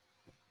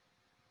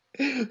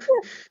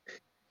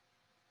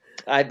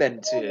 I've been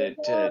Oh my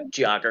to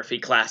geography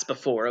class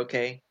before.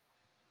 Okay,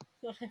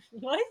 god.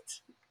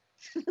 What?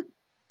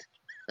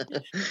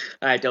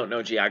 I don't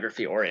know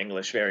geography or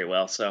English very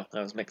well, so I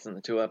was mixing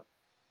the two up.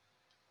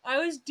 I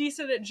was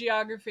decent at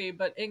geography,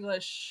 but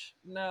English,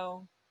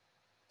 no.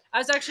 I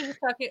was actually just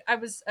talking. I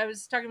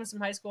was talking with some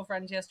high school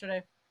friends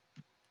yesterday,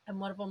 and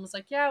one of them was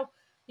like, "Yeah,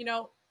 you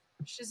know,"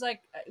 she's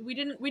like, "We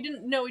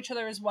didn't know each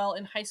other as well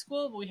in high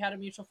school, but we had a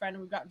mutual friend,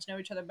 and we've gotten to know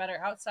each other better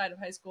outside of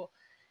high school."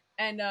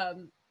 And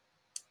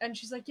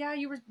she's like, "Yeah,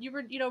 you were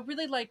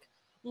really like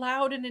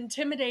loud and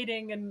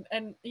intimidating,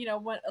 and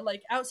went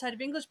like outside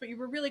of English, but you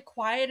were really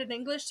quiet in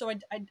English, so I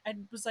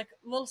was like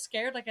a little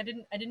scared, like I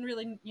didn't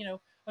really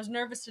I was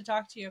nervous to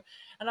talk to you."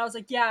 And I was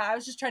like, "Yeah, I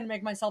was just trying to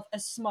make myself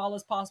as small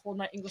as possible in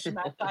my English and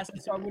math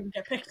classes so I wouldn't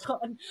get picked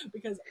on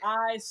because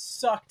I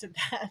sucked at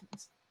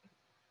that."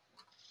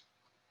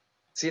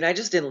 See, and I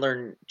just didn't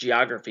learn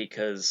geography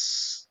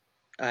because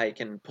I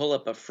can pull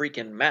up a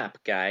freaking map,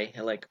 guy.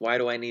 Like, why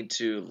do I need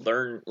to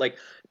learn? Like,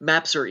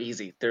 maps are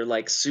easy. They're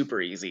like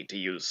super easy to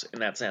use in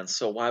that sense.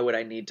 So why would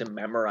I need to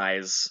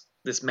memorize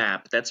this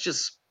map? That's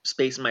just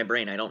space in my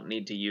brain I don't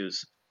need to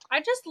use. I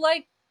just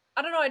like,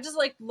 I don't know, I just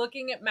like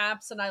looking at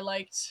maps, and I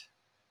liked,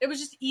 it was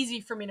just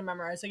easy for me to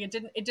memorize. Like it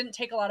didn't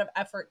take a lot of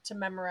effort to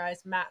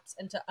memorize maps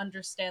and to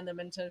understand them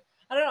and to,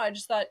 I don't know, I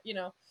just thought,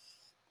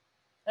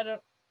 I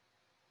don't,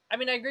 I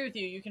mean, I agree with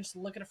you. You can just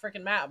look at a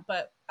freaking map,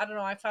 but I don't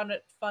know. I found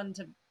it fun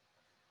to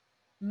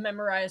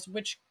memorize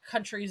which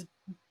countries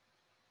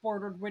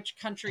bordered which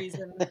countries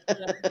in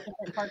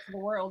different parts of the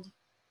world.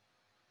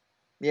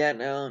 Yeah,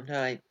 no,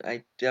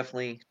 I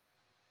definitely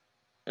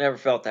never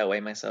felt that way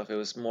myself. It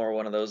was more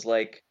one of those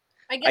like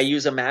I I guess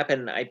use a map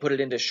and I put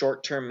it into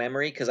short-term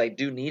memory because I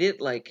do need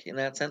it. Like in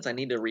that sense, I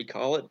need to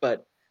recall it,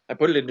 but I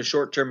put it into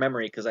short-term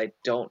memory because I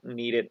don't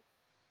need it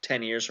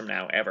 10 years from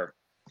now ever.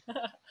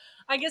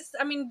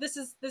 I mean, this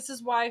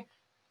is why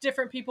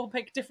different people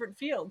pick different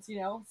fields.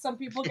 Some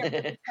people get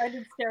really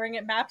excited staring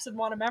at maps and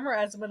want to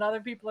memorize them, and other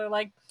people are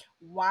like,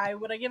 "Why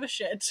would I give a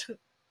shit?"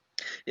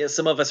 Yeah,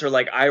 some of us are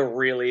like, I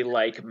really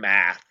like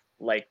math.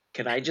 Like,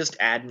 can I just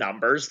add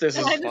numbers? This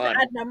Can is I just fun.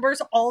 add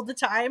numbers all the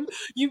time?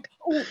 I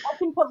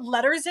can put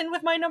letters in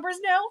with my numbers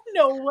now?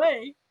 No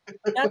way.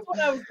 That's when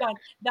I was done.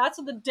 That's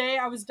what the day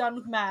I was done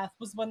with math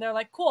was when they're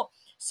like, "Cool.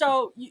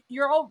 So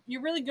you're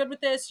really good with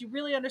this. You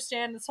really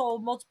understand this whole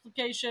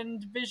multiplication,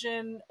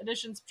 division,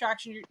 addition,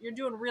 subtraction. You're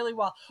doing really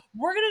well.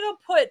 We're gonna go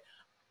put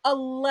a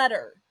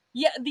letter.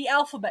 Yeah, the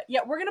alphabet.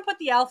 Yeah, we're gonna put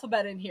the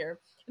alphabet in here.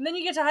 And then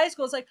you get to high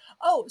school. It's like,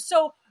 oh,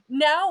 so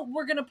now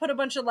we're gonna put a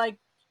bunch of like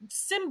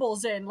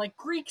symbols in, like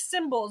Greek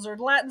symbols or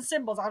Latin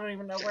symbols. I don't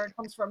even know where it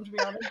comes from, to be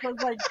honest.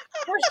 But like,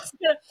 we're just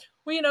gonna,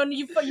 well,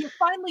 you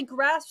finally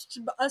grasped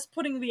us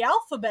putting the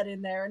alphabet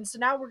in there, and so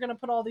now we're gonna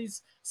put all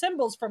these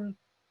symbols from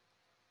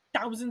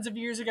thousands of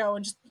years ago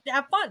and just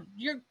have fun.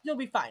 You'll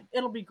be fine.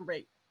 It'll be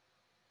great.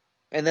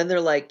 And then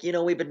they're like,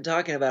 we've been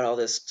talking about all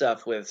this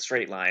stuff with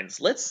straight lines.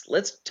 Let's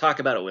talk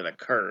about it with a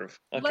curve,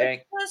 Let's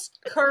okay? just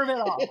curve it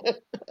off.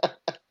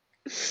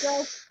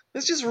 Just,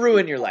 Let's just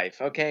ruin your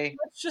life, okay?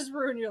 let's just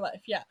ruin your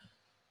life. Yeah.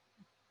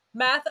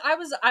 Math, I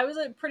was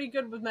like pretty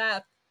good with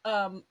math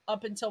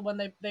up until when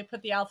they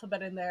put the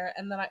alphabet in there,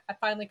 and then I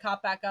finally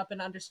caught back up and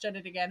understood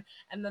it again,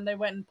 and then they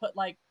went and put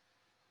like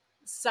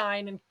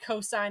sine and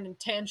cosine and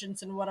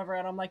tangents and whatever,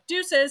 and I'm like,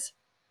 deuces.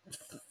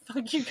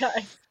 Fuck you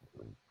guys.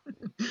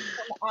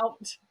 I'm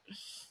out.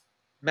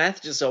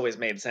 Math just always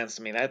made sense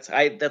to me. That's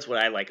what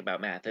I like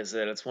about math is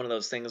that it's one of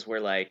those things where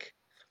like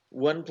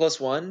 1 plus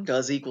 1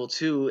 does equal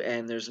 2,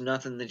 and there's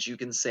nothing that you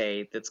can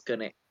say that's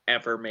gonna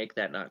ever make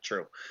that not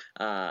true.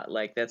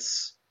 Like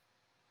that's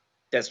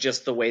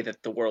just the way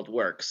that the world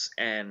works,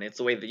 and it's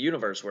the way the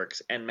universe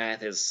works. And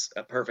math is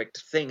a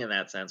perfect thing in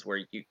that sense where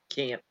you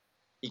can't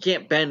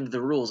bend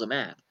the rules of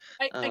math.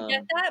 I get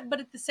Um, that, but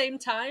at the same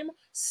time,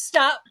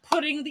 stop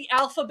putting the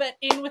alphabet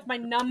in with my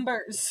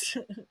numbers.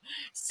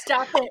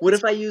 Stop what it.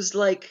 if I used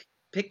like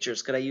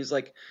pictures? Could I use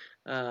like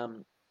a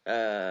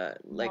No,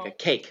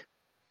 cake?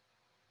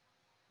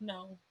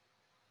 no.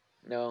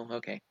 No,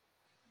 okay,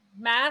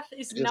 Math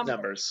is just numbers.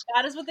 numbers.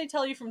 That is what they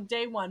tell you from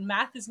day one.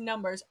 Math is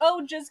numbers.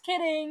 Oh, just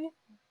kidding.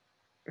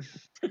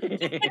 Just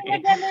kidding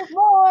again, there's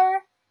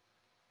more.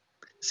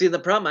 See, the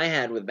problem I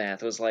had with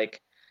math was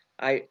like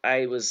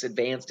I was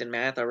advanced in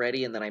math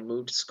already, and then I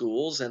moved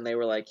schools, and they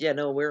were like, "Yeah,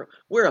 no,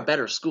 we're a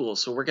better school,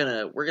 so we're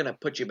gonna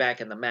put you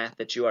back in the math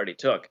that you already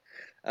took."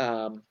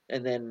 And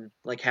then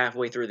like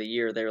halfway through the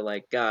year, they were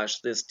like, "Gosh,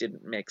 this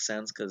didn't make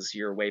sense because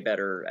you're way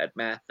better at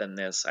math than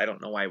this. I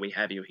don't know why we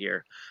have you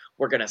here.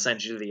 We're gonna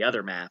send you to the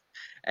other math."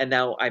 And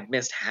now I've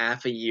missed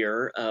half a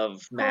year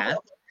of math.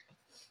 Oh,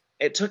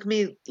 It took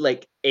me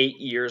like 8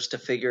 years to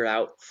figure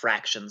out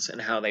fractions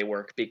and how they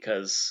work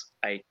because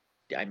I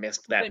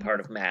missed that they part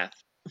missed. of math.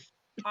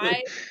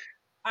 I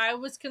I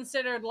was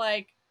considered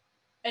like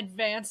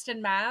advanced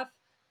in math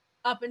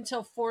up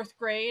until fourth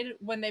grade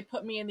when they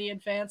put me in the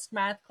advanced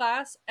math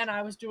class, and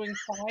I was doing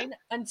fine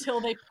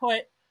until they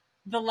put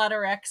the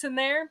letter X in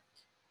there.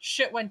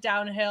 Shit went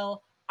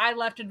downhill. I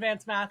left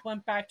advanced math,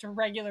 went back to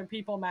regular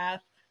people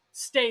math,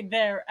 stayed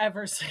there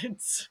ever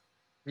since.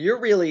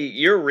 You're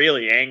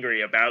really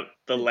angry about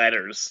the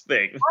letters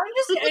thing. I'm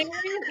just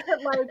angry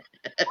that like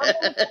I'm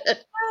like,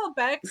 wow,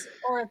 Bex,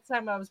 or at the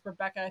time I was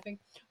Rebecca, I think.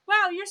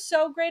 Wow, you're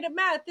so great at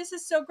math. This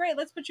is so great.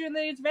 Let's put you in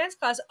the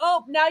advanced class.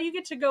 Oh, now you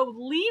get to go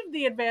leave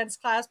the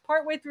advanced class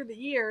partway through the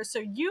year, so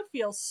you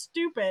feel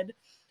stupid.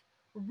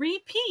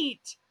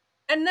 Repeat,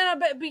 and then I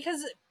bet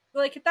because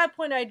like at that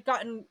point I'd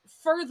gotten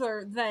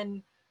further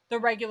than the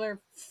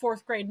regular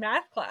fourth grade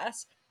math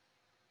class,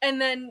 and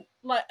then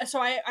like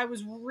so I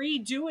was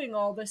redoing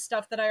all this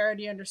stuff that I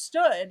already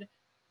understood,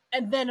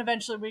 and then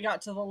eventually we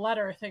got to the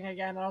letter thing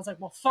again, and I was like,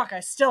 well, fuck, I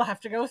still have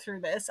to go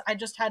through this. I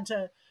just had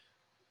to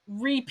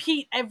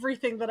repeat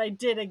everything that I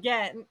did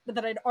again,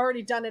 that I'd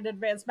already done in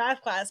advanced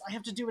math class. I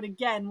have to do it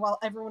again while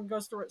everyone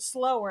goes through it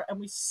slower, and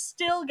we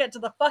still get to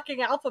the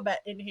fucking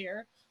alphabet in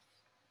here.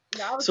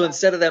 Now I was So done.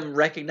 instead of them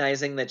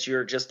recognizing that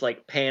you're just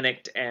like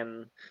panicked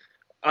and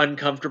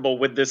uncomfortable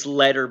with this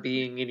letter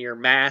being in your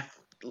math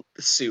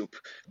soup.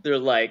 They're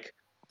like,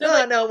 They're "Oh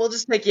like, no, we'll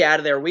just take you out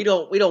of there. We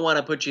don't want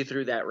to put you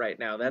through that right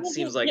now. That we'll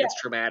seems just, like yeah, it's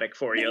traumatic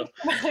for this you." is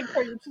traumatic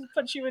for you. Just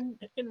put you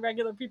in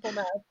regular people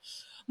math.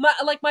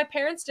 My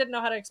parents didn't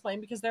know how to explain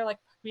because they're like,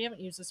 we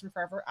haven't used this in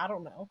forever. I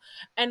don't know.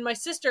 And my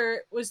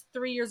sister was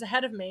 3 years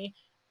ahead of me,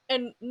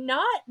 and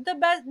not the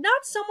best,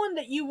 not someone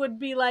that you would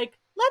be like,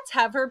 let's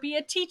have her be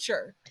a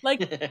teacher. Like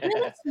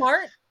really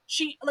smart.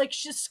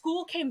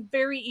 School came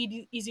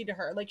very easy to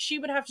her. Like she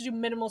would have to do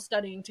minimal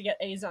studying to get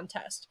A's on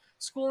test.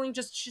 Schooling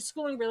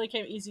really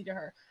came easy to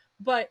her,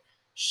 but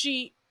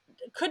she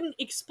couldn't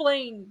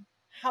explain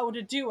how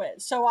to do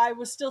it. So I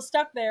was still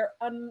stuck there,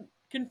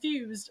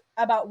 confused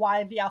about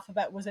why the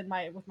alphabet was in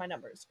my with my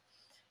numbers.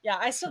 Yeah,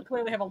 I still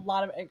clearly have a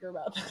lot of anger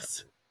about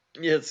this.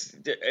 It's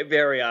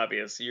very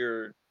obvious.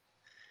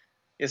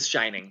 It's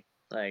shining.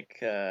 Like,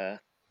 I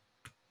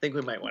think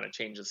we might want to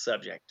change the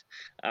subject.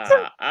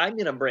 I'm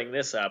gonna bring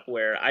this up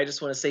where I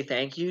just want to say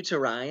thank you to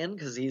Ryan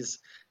because he's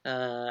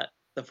uh,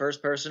 the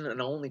first person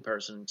and only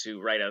person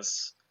to write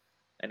us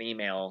an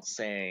email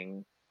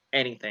saying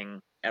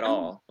anything at I mean,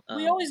 all.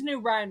 we always knew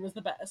Ryan was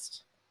the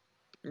best.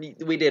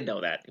 We did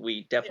know that. We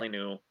Yeah, definitely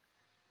knew.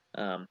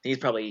 He's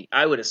probably.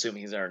 I would assume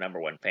he's our number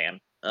one fan.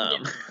 yeah.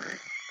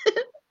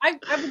 I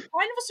would kind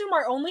of assume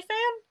our only fan.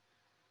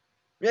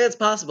 Yeah, it's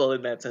possible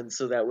in that sense.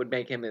 So that would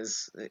make him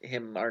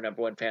our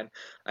number one fan.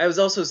 I was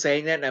also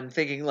saying that, and I'm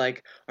thinking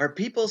like, are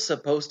people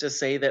supposed to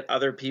say that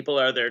other people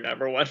are their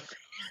number one?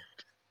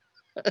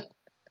 I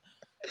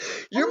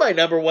You're mean, my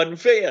number one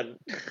fan.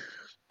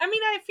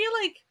 I feel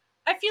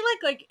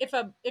like if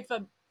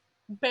a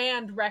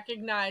band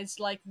recognized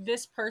like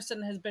this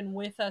person has been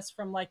with us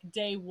from like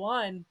day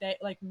one, they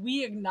like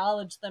we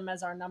acknowledge them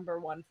as our number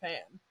one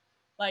fan.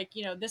 Like,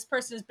 this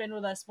person has been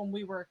with us when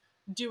we were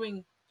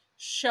doing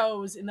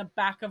shows in the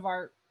back of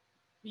our,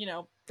 you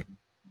know,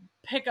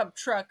 pickup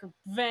truck or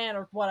van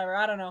or whatever.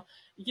 I don't know,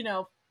 you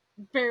know,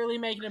 barely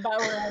making it by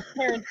or our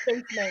parents'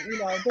 basement. This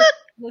person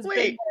has been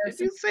Wait, there did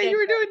you since say day you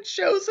were one. doing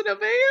shows in a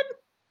van?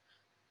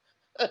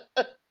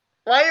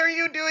 Why are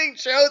you doing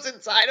shows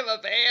inside of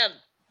a van?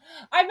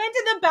 I meant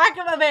in the back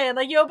of a van.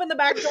 Like you open the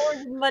back doors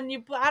and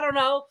then I don't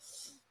know.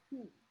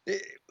 Eh,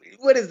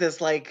 What is this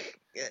like?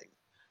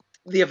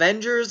 The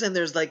Avengers, and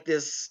there's like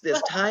this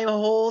time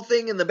hole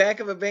thing in the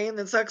back of a van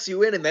that sucks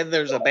you in, and then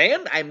there's a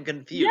band. I'm Yeah,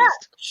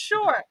 confused.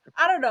 sure.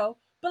 I don't know.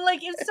 But like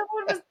if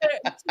someone was there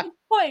to the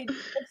point,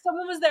 if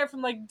someone was there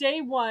from like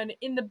day one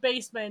in the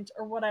basement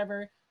or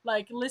whatever,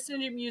 like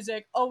listening to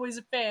music, always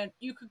a fan,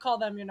 you could call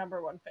them your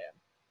number one fan.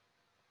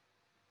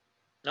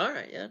 All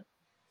right, yeah.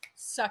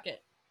 Suck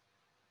it.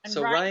 And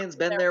So Ryan Ryan's was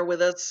been there. there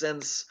with us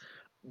since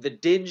the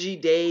dingy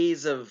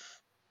days of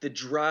the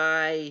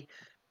dry,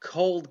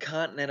 cold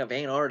continent of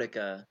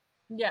Antarctica,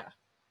 Yeah.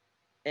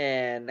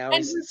 and now And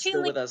he's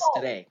still routinely with us called.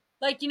 today.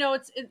 Like,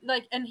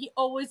 like, and he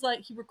always like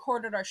he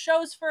recorded our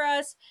shows for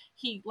us.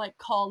 He like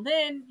called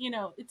in.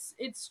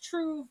 It's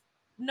true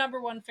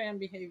number one fan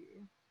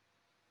behavior.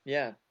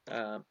 Yeah.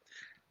 I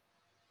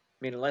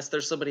mean, unless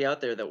there's somebody out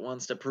there that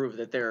wants to prove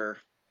that they're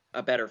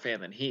a better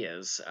fan than he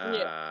is,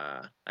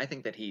 Yeah. I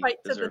think that he Fight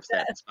to the deserves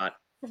that death spot.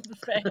 of the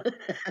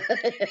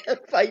fan.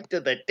 Fight to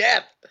the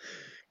death.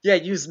 Yeah,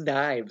 use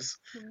knives.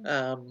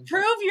 Um,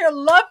 Prove your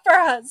love for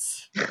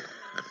us.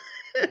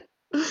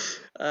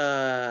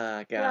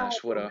 gosh,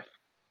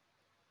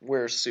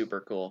 we're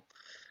super cool.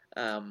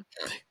 Um,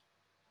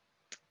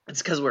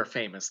 it's because we're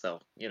famous,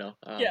 though. Yeah,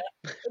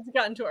 it's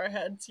gotten to our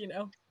heads.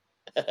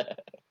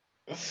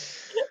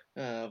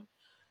 Um,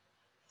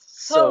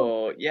 Oh,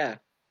 so yeah,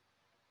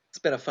 it's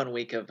been a fun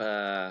week of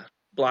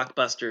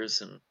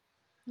blockbusters and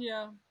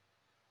yeah.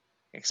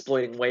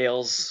 exploiting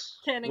whales.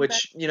 Canning back.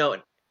 Which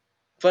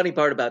funny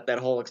part about that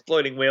whole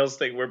exploiting whales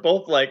thing, we're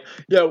both like,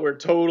 yeah, we're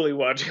totally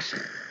watching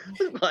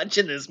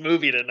watching this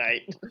movie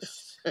tonight.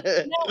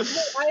 Wait,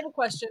 I have a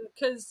question.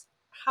 Because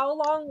how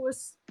long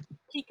was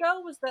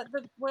Kiko? Was that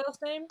the whale's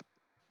name?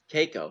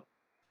 Keiko,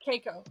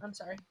 Keiko. I'm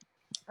sorry.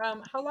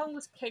 How long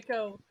was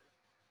Keiko?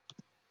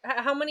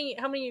 How many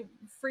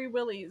free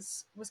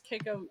willies was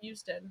Keiko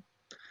used in?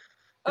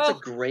 that's a Oh,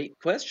 great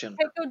question.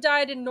 Keiko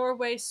died in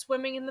Norway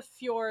swimming in the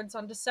fjords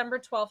on December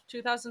 12th,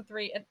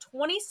 2003, at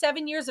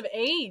 27 years of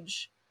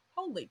age.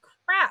 Holy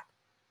crap!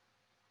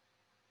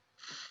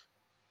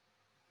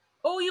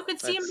 Oh, you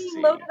could see him Let's being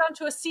see. loaded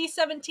onto a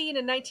C-17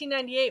 in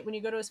 1998 when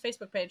you go to his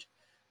Facebook page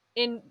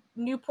in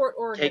Newport,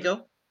 Oregon.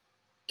 Keiko?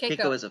 Keiko.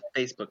 Keiko is a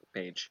Facebook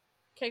page.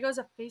 Keiko's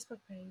a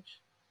Facebook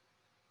page.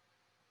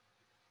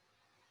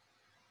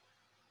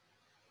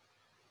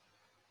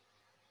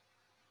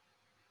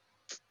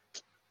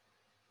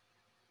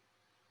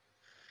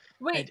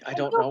 I, Wait, I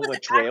don't Keiko know was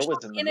which whale actually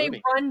was in the in a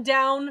movie.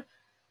 rundown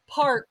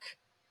park,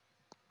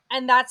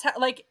 and that's how.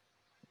 Like,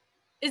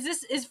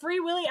 is Free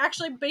Willy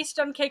actually based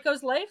on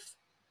Keiko's life?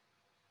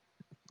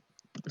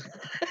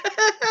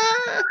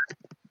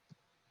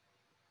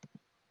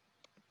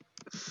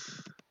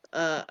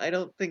 I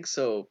don't think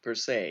so per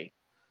se.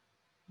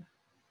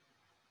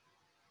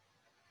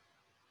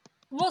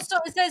 Well, so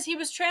it says he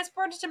was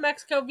transported to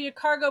Mexico via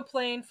cargo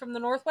plane from the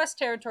Northwest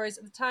Territories.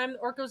 At the time, the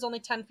orca was only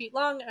 10 feet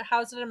long,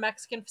 housed in a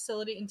Mexican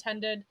facility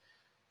intended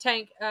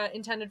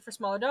for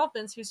smaller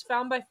dolphins. He was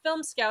found by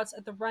film scouts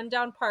at the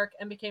rundown park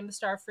and became the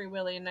star of Free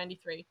Willy in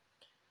 '93.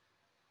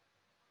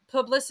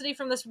 Publicity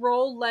from this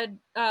role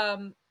uh,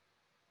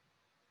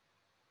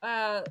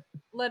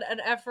 led an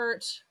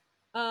effort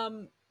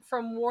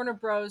from Warner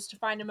Bros. To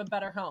find him a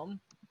better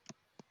home.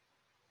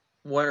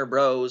 Warner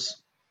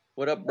Bros.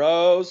 What up,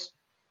 bros?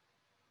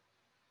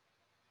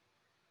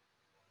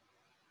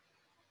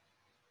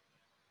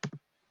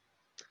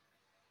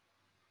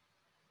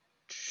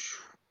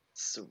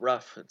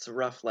 It's a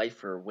rough life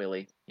for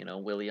Willie. You know,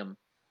 William.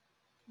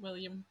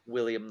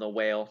 William the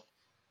whale.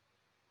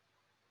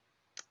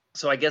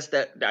 So I guess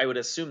that I would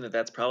assume that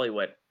that's probably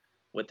what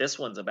this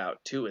one's about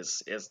too.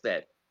 Is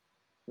that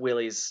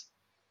Willie's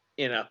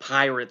in a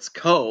pirate's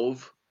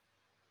cove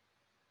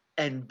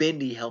and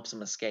Bindi helps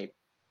him escape.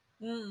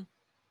 Mm.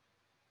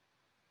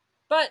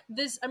 But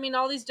this, I mean,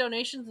 all these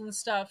donations and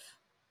stuff.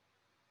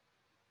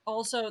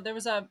 Also, there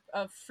was a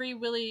Free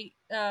Willy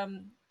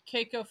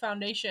Keiko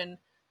Foundation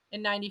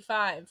in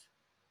 '95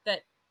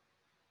 that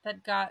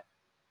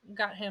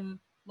got him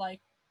like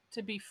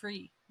to be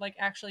free, like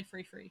actually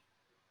free.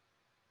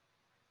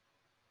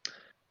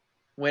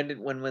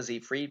 When was he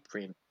freed?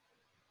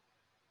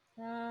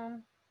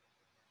 Um,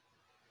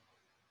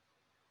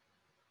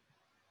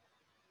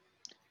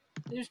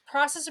 the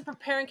process of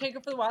preparing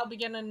Keiko for the wild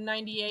began in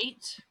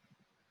 '98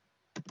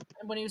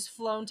 when he was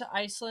flown to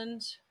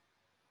Iceland.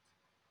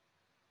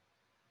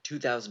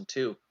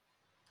 2002.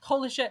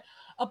 Holy shit!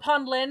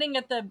 Upon landing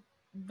at the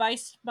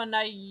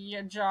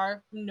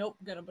Vestmannaeyjar, nope,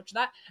 gonna butcher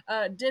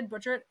that. Did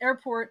butcher it.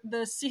 Airport,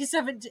 the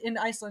C-17 in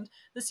Iceland.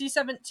 The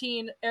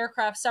C-17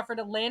 aircraft suffered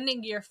a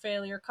landing gear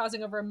failure,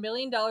 causing over $1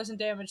 million in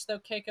damage, though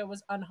Keiko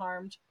was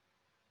unharmed.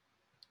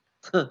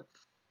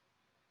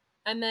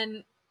 And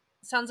then,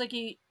 sounds like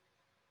he.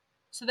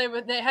 So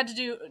they had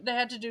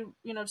to do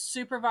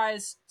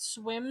supervised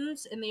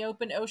swims in the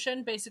open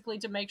ocean, basically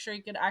to make sure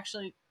he could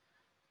actually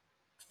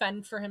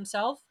fend for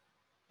himself.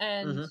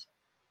 And Mm-hmm.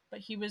 but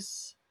he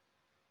was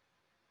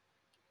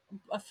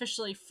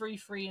officially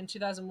free in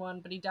 2001,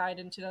 but he died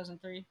in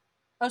 2003.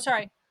 Oh,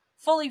 sorry,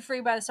 fully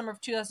free by the summer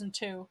of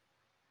 2002.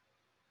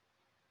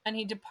 And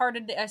he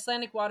departed the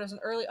Icelandic waters in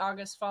early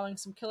August following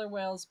some killer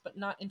whales, but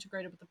not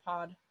integrated with the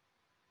pod.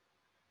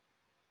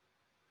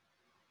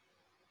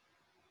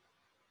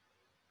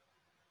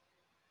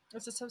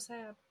 This is so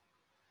sad,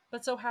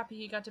 but so happy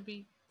he got to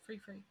be free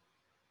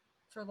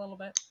for a little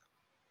bit.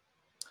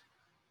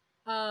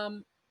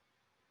 Um,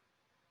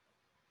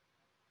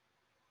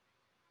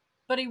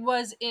 but he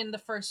was in the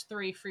first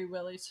three Free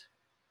Willies.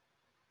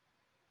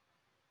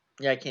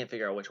 Yeah, I can't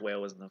figure out which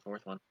whale was in the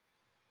fourth one.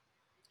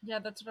 Yeah,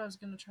 that's what I was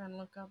gonna try and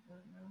look up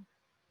right now.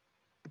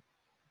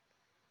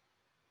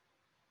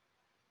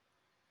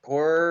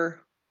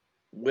 Poor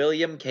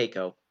William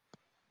Keiko.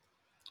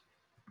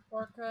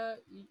 Orca.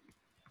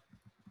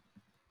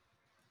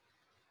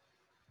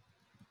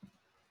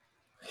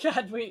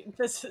 God, wait,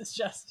 this is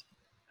just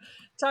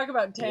talk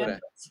about What a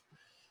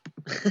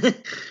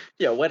tangents.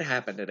 yeah, what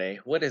happened today?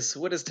 What is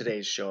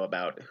today's show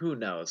about? Who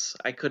knows?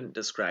 I couldn't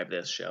describe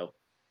this show.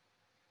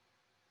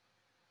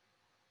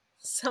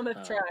 Some have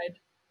Um, tried,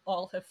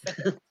 all have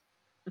failed.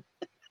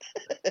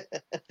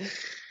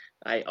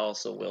 I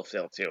also will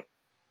fail too.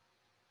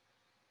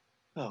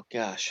 Oh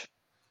gosh.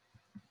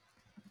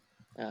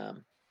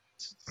 Um,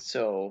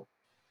 so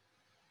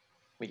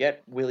we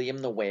get William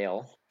the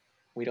whale.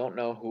 We don't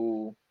know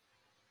who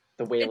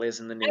the whale It, is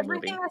in the new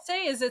everything movie. I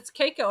say is it's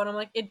Keiko, and I'm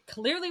like, it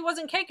clearly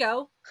wasn't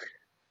Keiko.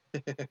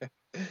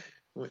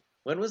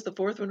 When was the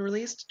fourth one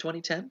released?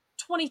 2010?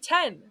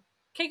 2010.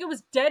 Keiko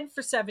was dead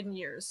for 7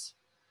 years.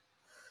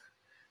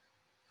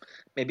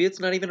 Maybe it's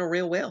not even a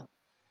real whale.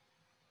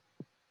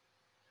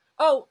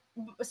 Oh,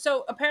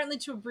 so apparently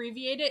to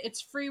abbreviate it,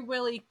 it's Free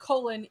Willy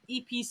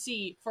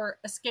EPC for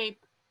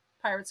Escape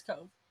Pirates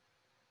Cove.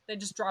 They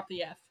just dropped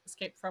the F.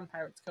 Escape from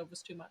Pirates Cove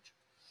was too much.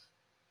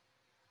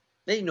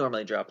 They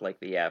normally drop like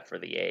the F or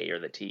the A or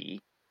the T.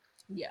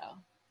 Yeah.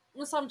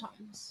 Well,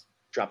 sometimes.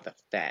 Drop the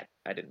fat.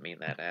 I didn't mean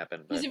that to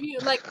happen, Because but if you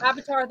like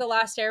Avatar The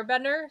Last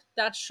Airbender,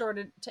 that's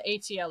shorted to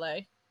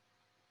ATLA.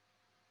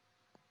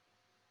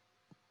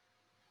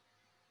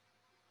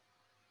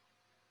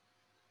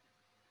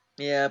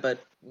 yeah,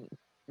 but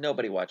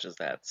nobody watches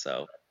that,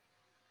 so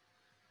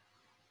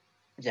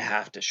you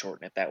have to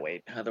shorten it that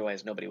way.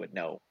 Otherwise, nobody would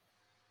know.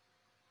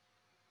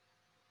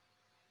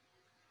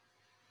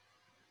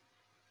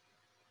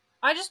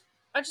 I just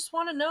I just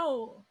want to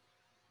know.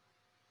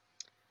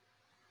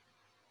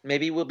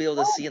 Maybe we'll be able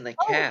to see Oh, in the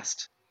oh.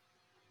 cast.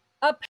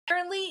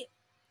 Apparently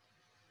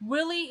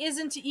Willie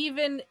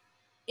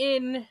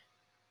in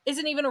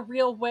isn't even a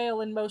real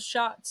whale in most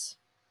shots.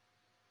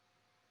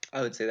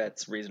 I would say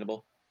that's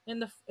reasonable. In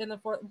the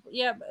fourth,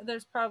 yeah,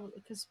 there's probably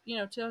because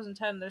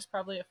 2010. There's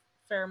probably a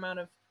fair amount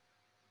of.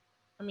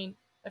 I mean,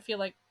 I feel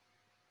like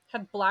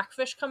had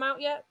Blackfish come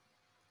out yet?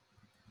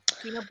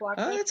 Do you know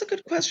Blackfish? That's a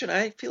good question.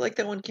 I feel like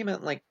that one came out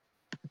in like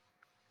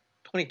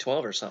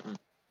 2012 or something.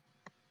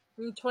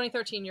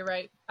 2013, you're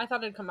right. I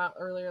thought it'd come out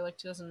earlier, like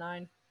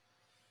 2009.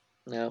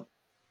 No.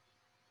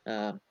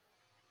 Um,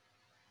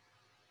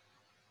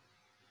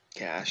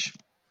 Gosh.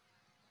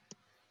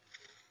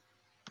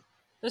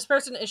 This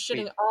person is We,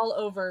 shitting all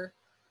over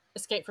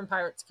Escape from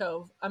Pirates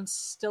Cove. I'm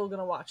still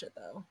gonna watch it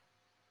though.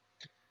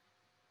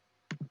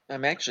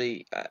 I'm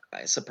actually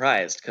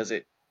surprised because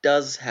it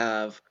does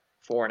have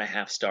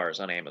 4.5 stars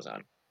on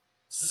Amazon.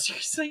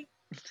 Seriously?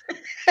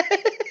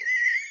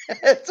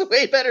 It's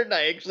way better than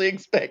I actually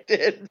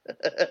expected.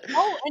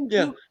 Oh, and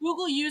Yeah.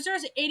 Google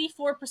users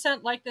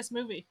 84% like this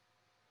movie.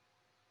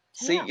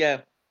 See, Damn.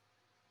 yeah.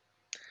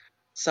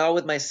 Saw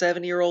with my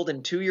 7-year-old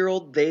and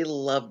 2-year-old, they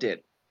loved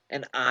it.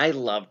 And I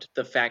loved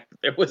the fact that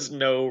there was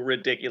no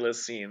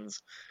ridiculous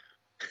scenes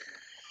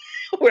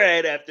where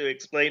I'd have to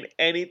explain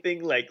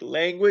anything like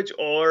language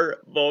or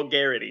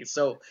vulgarity.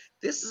 So,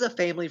 this is a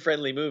family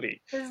friendly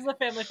movie. This is a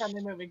family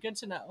friendly movie. Good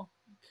to know.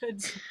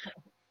 Good.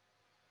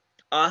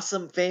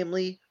 Awesome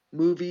family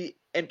movie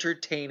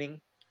entertaining.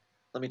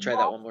 Let me try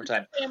that one more Watch with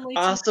time. the family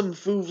tonight. Awesome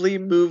foovly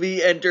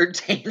movie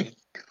entertaining.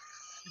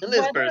 This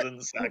Whether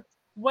person sucks.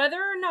 whether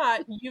or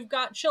not you've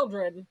got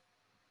children,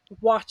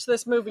 watch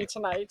this movie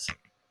tonight.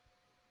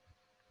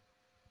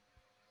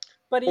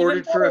 But even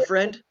Ordered for a better,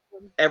 friend.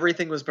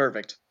 Everything was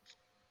perfect.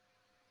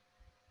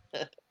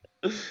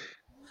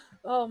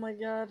 oh my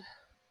god.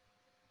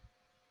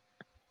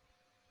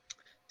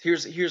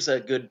 Here's a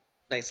good,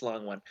 nice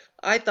long one.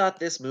 I thought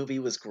this movie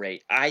was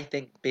great. I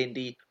think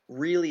Bindi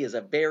really is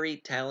a very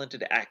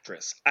talented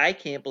actress. I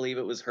can't believe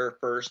it was her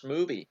first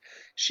movie.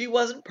 She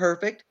wasn't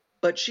perfect,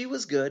 but she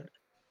was good.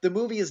 The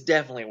movie is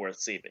definitely worth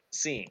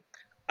seeing.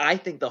 I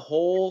think the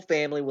whole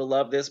family will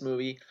love this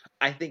movie.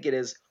 I think it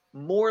is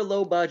more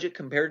low budget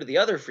compared to the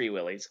other Free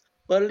Willies,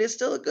 but it is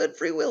still a good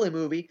Free Willy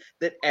movie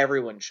that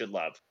everyone should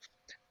love.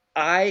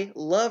 I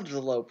loved the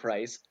low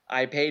price.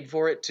 I paid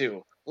for it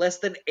too. Less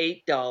than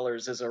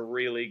 $8 is a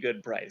really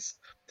good price.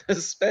 The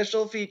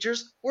special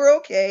features were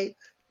okay,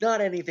 not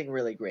anything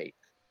really great.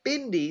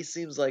 Bindi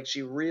seems like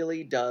she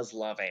really does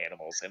love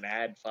animals and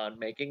had fun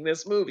making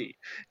this movie.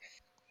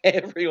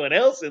 Everyone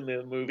else in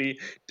the movie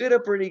did a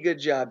pretty good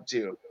job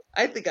too.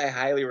 I think I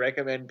highly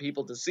recommend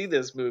people to see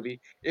this movie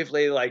if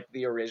they like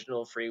the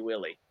original Free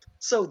Willy.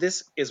 So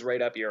this is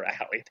right up your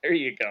alley. There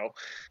you go.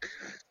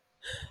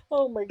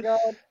 Oh my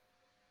god.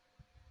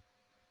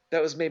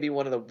 That was maybe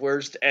one of the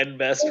worst and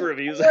best Wait,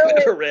 reviews I've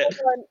wait, ever read.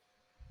 hold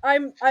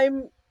on.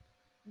 I'm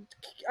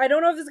I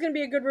don't know if this is going to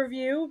be a good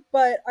review,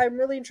 but I'm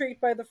really intrigued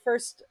by the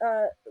first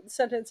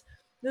sentence.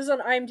 This is on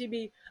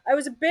IMDb. I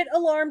was a bit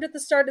alarmed at the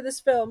start of this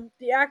film.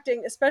 The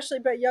acting, especially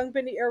by young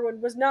Bindi Irwin,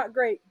 was not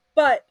great,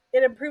 but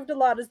it improved a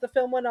lot as the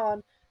film went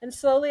on, and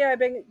slowly I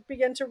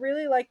began to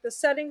really like the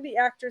setting, the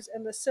actors,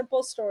 and the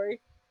simple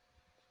story.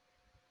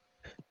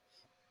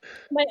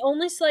 My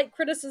only slight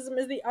criticism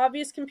is the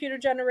obvious computer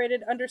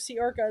generated undersea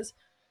orcas,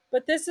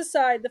 but this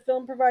aside, the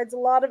film provides a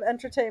lot of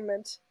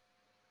entertainment.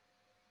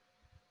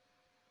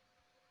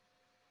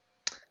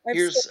 I've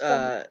Here's skipped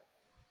some.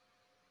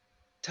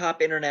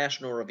 top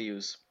international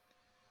reviews.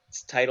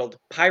 It's titled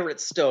Pirate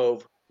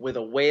Stove with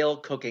a Whale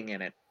Cooking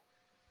in It.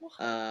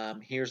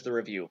 Here's the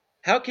review.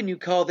 How can you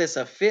call this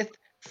a fifth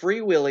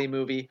Free Willy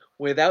movie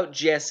without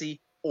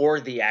Jesse or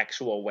the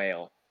actual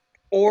whale?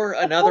 Or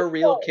another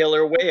real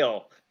killer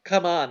whale?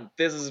 Come on,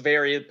 this is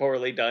very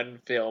poorly done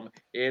film.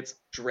 It's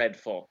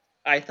dreadful.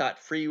 I thought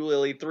Free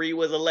Willy 3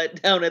 was a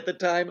letdown at the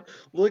time.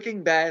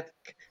 Looking back,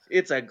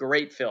 it's a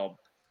great film.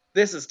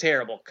 This is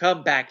terrible.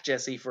 Come back,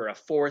 Jesse, for a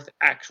fourth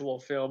actual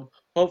film.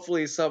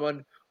 Hopefully,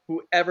 someone,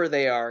 whoever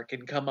they are,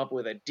 can come up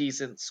with a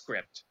decent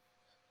script.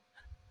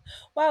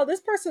 Wow, this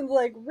person's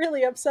like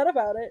really upset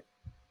about it.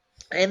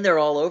 And they're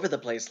all over the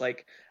place.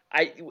 Like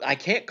I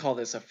can't call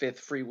this a fifth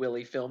Free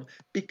Willy film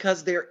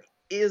because there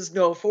is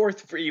no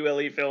fourth Free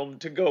Willy film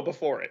to go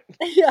before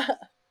Yeah.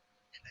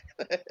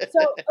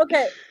 So it.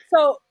 okay,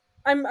 so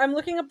I'm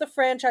looking up the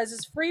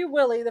franchises. Free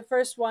Willy, the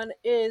first one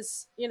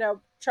is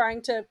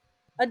trying to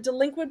a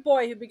delinquent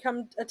boy who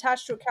becomes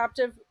attached to a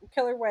captive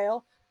killer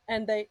whale,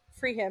 and they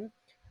free him.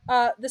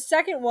 The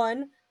second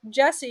one,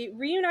 Jesse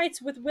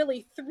reunites with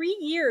Willie 3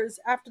 years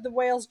after the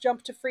whales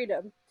jump to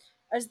freedom,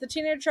 as the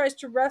teenager tries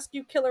to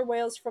rescue killer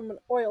whales from an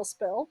oil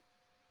spill.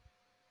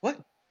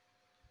 What?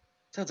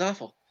 Sounds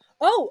awful.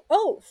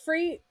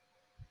 Free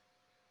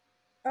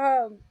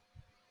um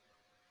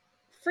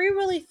Free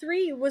Willy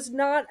 3 was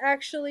not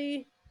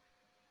actually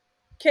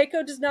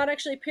Keiko does not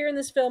actually appear in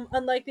this film,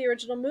 unlike the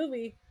original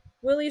movie.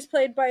 Willie is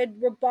played by a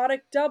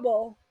robotic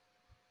double.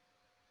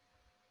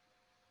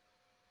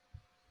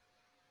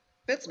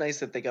 It's nice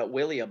that they got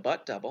Willy a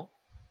butt double.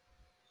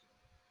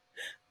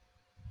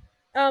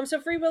 So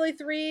Free Willy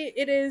 3,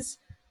 it is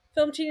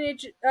film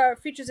teenage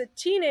features a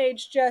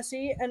teenage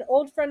Jesse and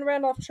old friend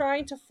Randolph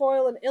trying to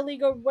foil an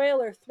illegal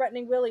whaler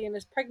threatening Willie and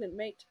his pregnant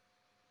mate.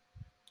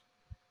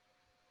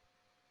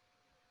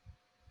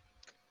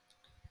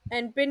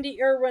 And Bindi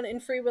Irwin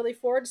in Free Willy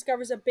 4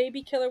 discovers a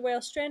baby killer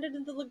whale stranded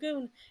in the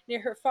lagoon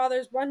near her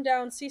father's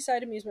rundown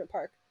seaside amusement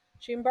park.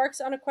 She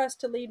embarks on a quest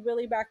to lead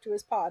Willie back to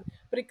his pod,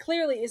 but it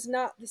clearly is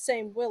not the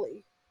same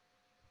Willie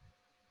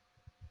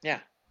Yeah,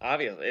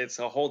 obviously, it's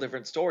a whole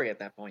different story at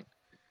that point.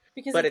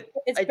 because But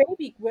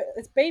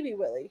it's baby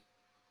Willie.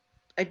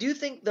 I do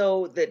think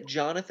though that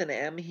Jonathan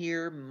M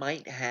here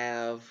might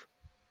have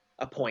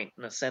a point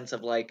in a sense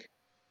of like,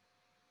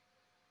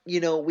 we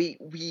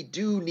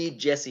do need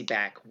Jesse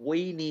back.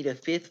 We need a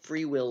fifth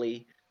Free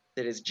Willy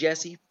that is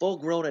Jesse, full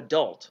grown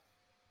adult,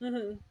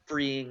 Hmm.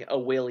 freeing a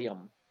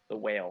William the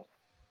whale.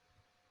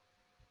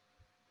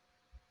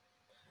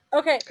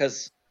 Okay.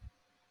 Because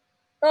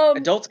Um.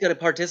 adults got to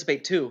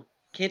participate too.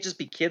 Can't just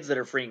be kids that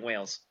are freeing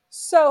whales.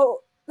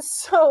 So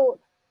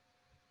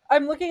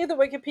I'm looking at the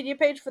Wikipedia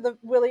page for the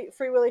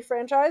Free Willy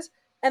franchise,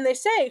 and they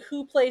say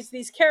who plays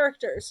these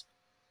characters.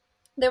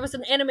 There was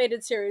an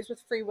animated series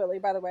with Free Willy,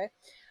 by the way.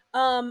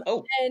 Um,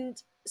 Oh,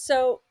 and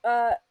so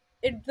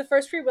in the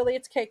first Free Willy,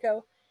 it's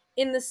Keiko.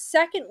 In the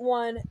second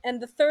one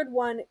and the third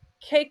one,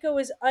 Keiko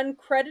is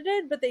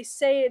uncredited, but they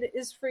say it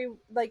is free,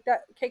 like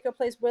that Keiko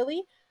plays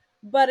Willy,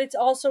 but it's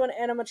also an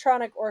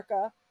animatronic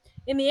orca.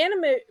 In the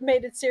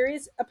animated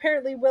series,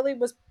 apparently Willy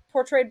was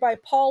portrayed by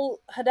Paul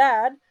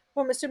Haddad,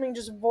 who I'm assuming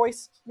just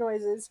voiced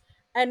noises,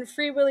 and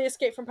Free Willy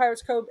Escape from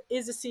Pirates Cove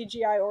is a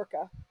CGI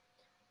orca.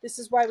 This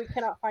is why we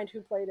cannot find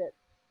who played it.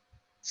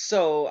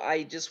 so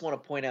I just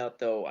want to point out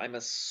though, I'm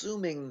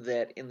assuming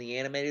that in the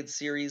animated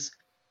series,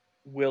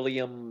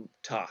 William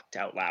talked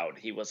out loud.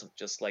 He wasn't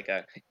just like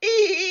a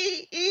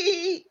ee,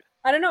 ee.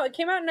 I don't know. It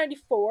came out in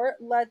 '94.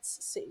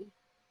 Let's see.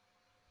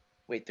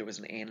 Wait, there was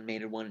an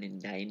animated one in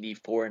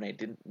 94 and I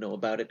didn't know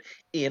about it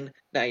in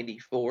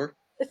 94?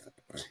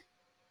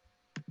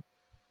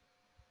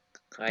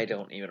 I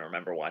don't even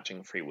remember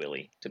watching Free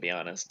Willy, to be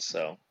honest,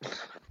 so.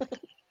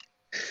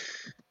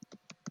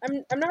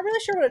 I'm not really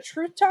sure what a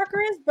truth talker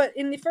is, but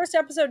in the first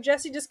episode,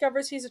 Jesse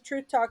discovers he's a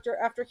truth talker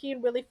after he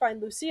and Willie find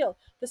Lucille,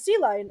 the sea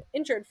lion,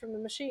 injured from the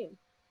machine.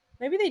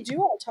 Maybe they do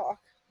all talk.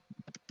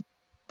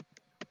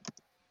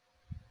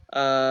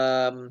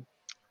 Um,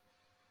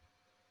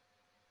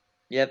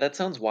 yeah, that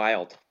sounds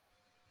wild.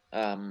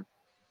 Um,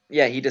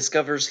 yeah, he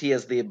discovers he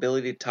has the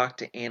ability to talk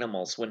to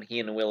animals when he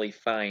and Willie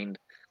find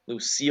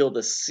Lucille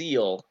the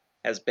seal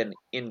has been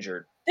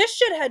injured. This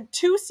shit had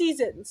 2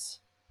 seasons,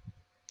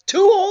 2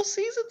 whole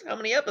seasons? How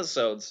many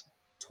episodes?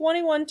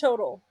 21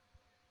 total.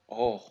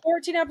 Oh,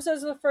 14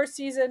 episodes in the first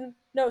season.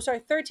 No, sorry,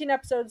 13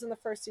 episodes in the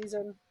first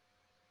season.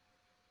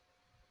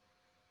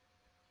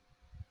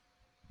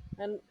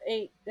 And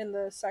 8 in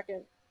the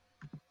second.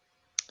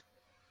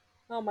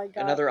 Oh my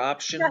god. another I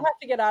option, have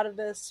to get out of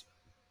this.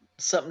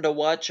 something to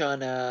watch on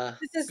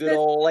This is good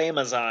old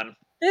Amazon.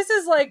 this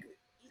is like,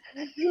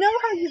 you know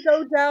how you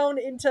go down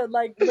into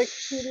like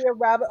Wikipedia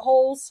rabbit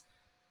holes.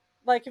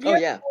 Like, if you Oh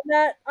ever yeah. done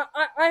that,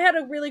 I had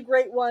a really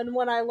great one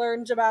when I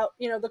learned about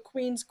the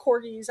Queen's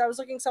corgis. I was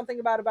looking something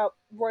about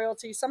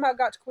royalty. Somehow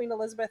got to Queen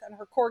Elizabeth and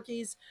her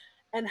corgis,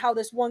 and how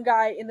this one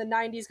guy in the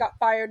 '90s got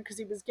fired because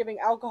he was giving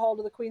alcohol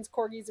to the Queen's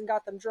corgis and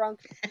got them drunk.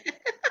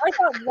 I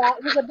thought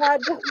that was a bad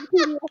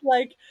Wikipedia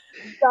like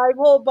dive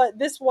hole, but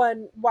this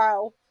one,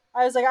 wow!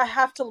 I was like, I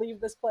have to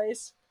leave this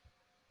place.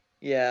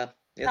 Yeah,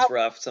 How, it's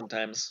rough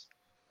sometimes.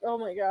 oh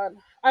my god!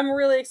 I'm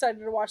really excited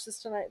to watch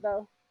this tonight,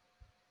 though.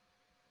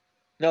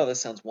 No,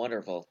 this sounds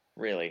wonderful,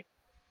 really.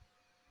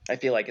 I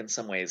feel like in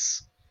some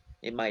ways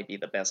it might be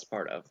the best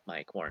part of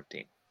my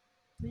quarantine.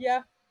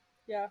 Yeah,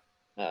 yeah.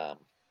 Um,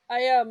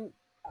 I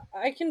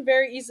I can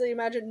very easily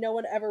imagine no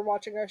one ever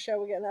watching our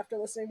show again after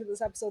listening to this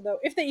episode, though,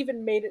 if they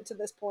even made it to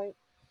this point.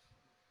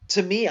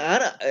 to me,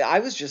 I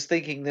was just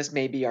thinking this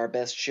may be our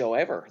best show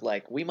ever.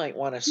 Like, we might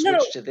want to No, no,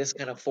 switch to this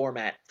kind of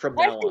format from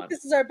I now think on.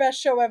 this is our best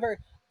show ever.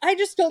 I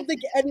just don't think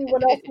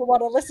anyone else will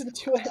want to listen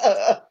to it.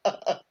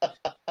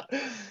 I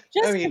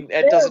Just 'cause mean, it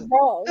they're doesn't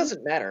wrong.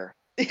 doesn't matter.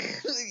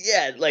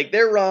 Yeah, like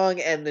they're wrong,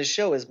 and the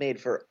show is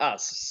made for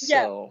us.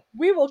 Yeah, So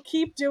we will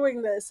keep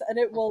doing this, and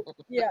it will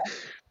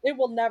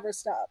never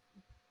stop.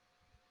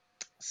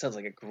 sounds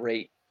like a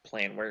great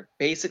plan. Where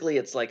basically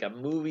it's like a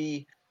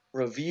movie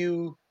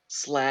review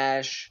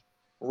slash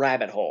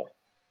rabbit hole.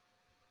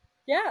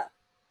 Yeah.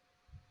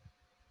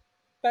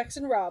 Bex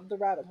and Rob, the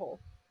rabbit hole.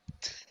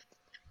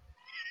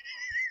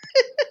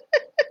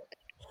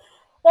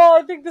 Oh,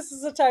 I think this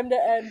is the time to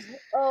end.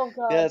 Oh, Yeah,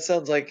 God. it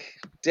sounds like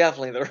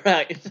definitely the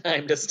right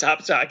time to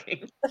stop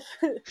talking.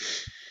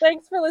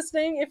 Thanks for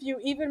listening. If you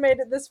even made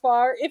it this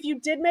far, if you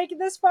did make it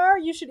this far,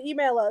 you should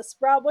email us.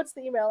 Rob, what's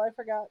the email? I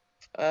forgot.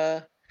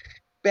 Uh,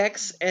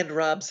 Bex and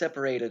Rob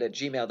separated at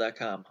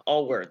gmail.com.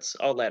 All words,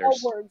 all All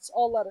letters. words,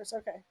 all letters.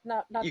 Okay,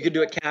 not You the can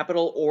do it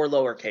capital or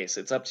lowercase.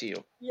 It's up to you.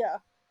 yeah.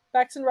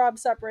 Bex and Rob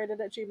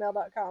separated at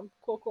gmail.com.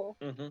 Cool, cool.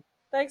 Hmm.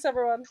 Thanks,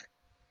 everyone.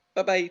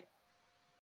 Bye bye.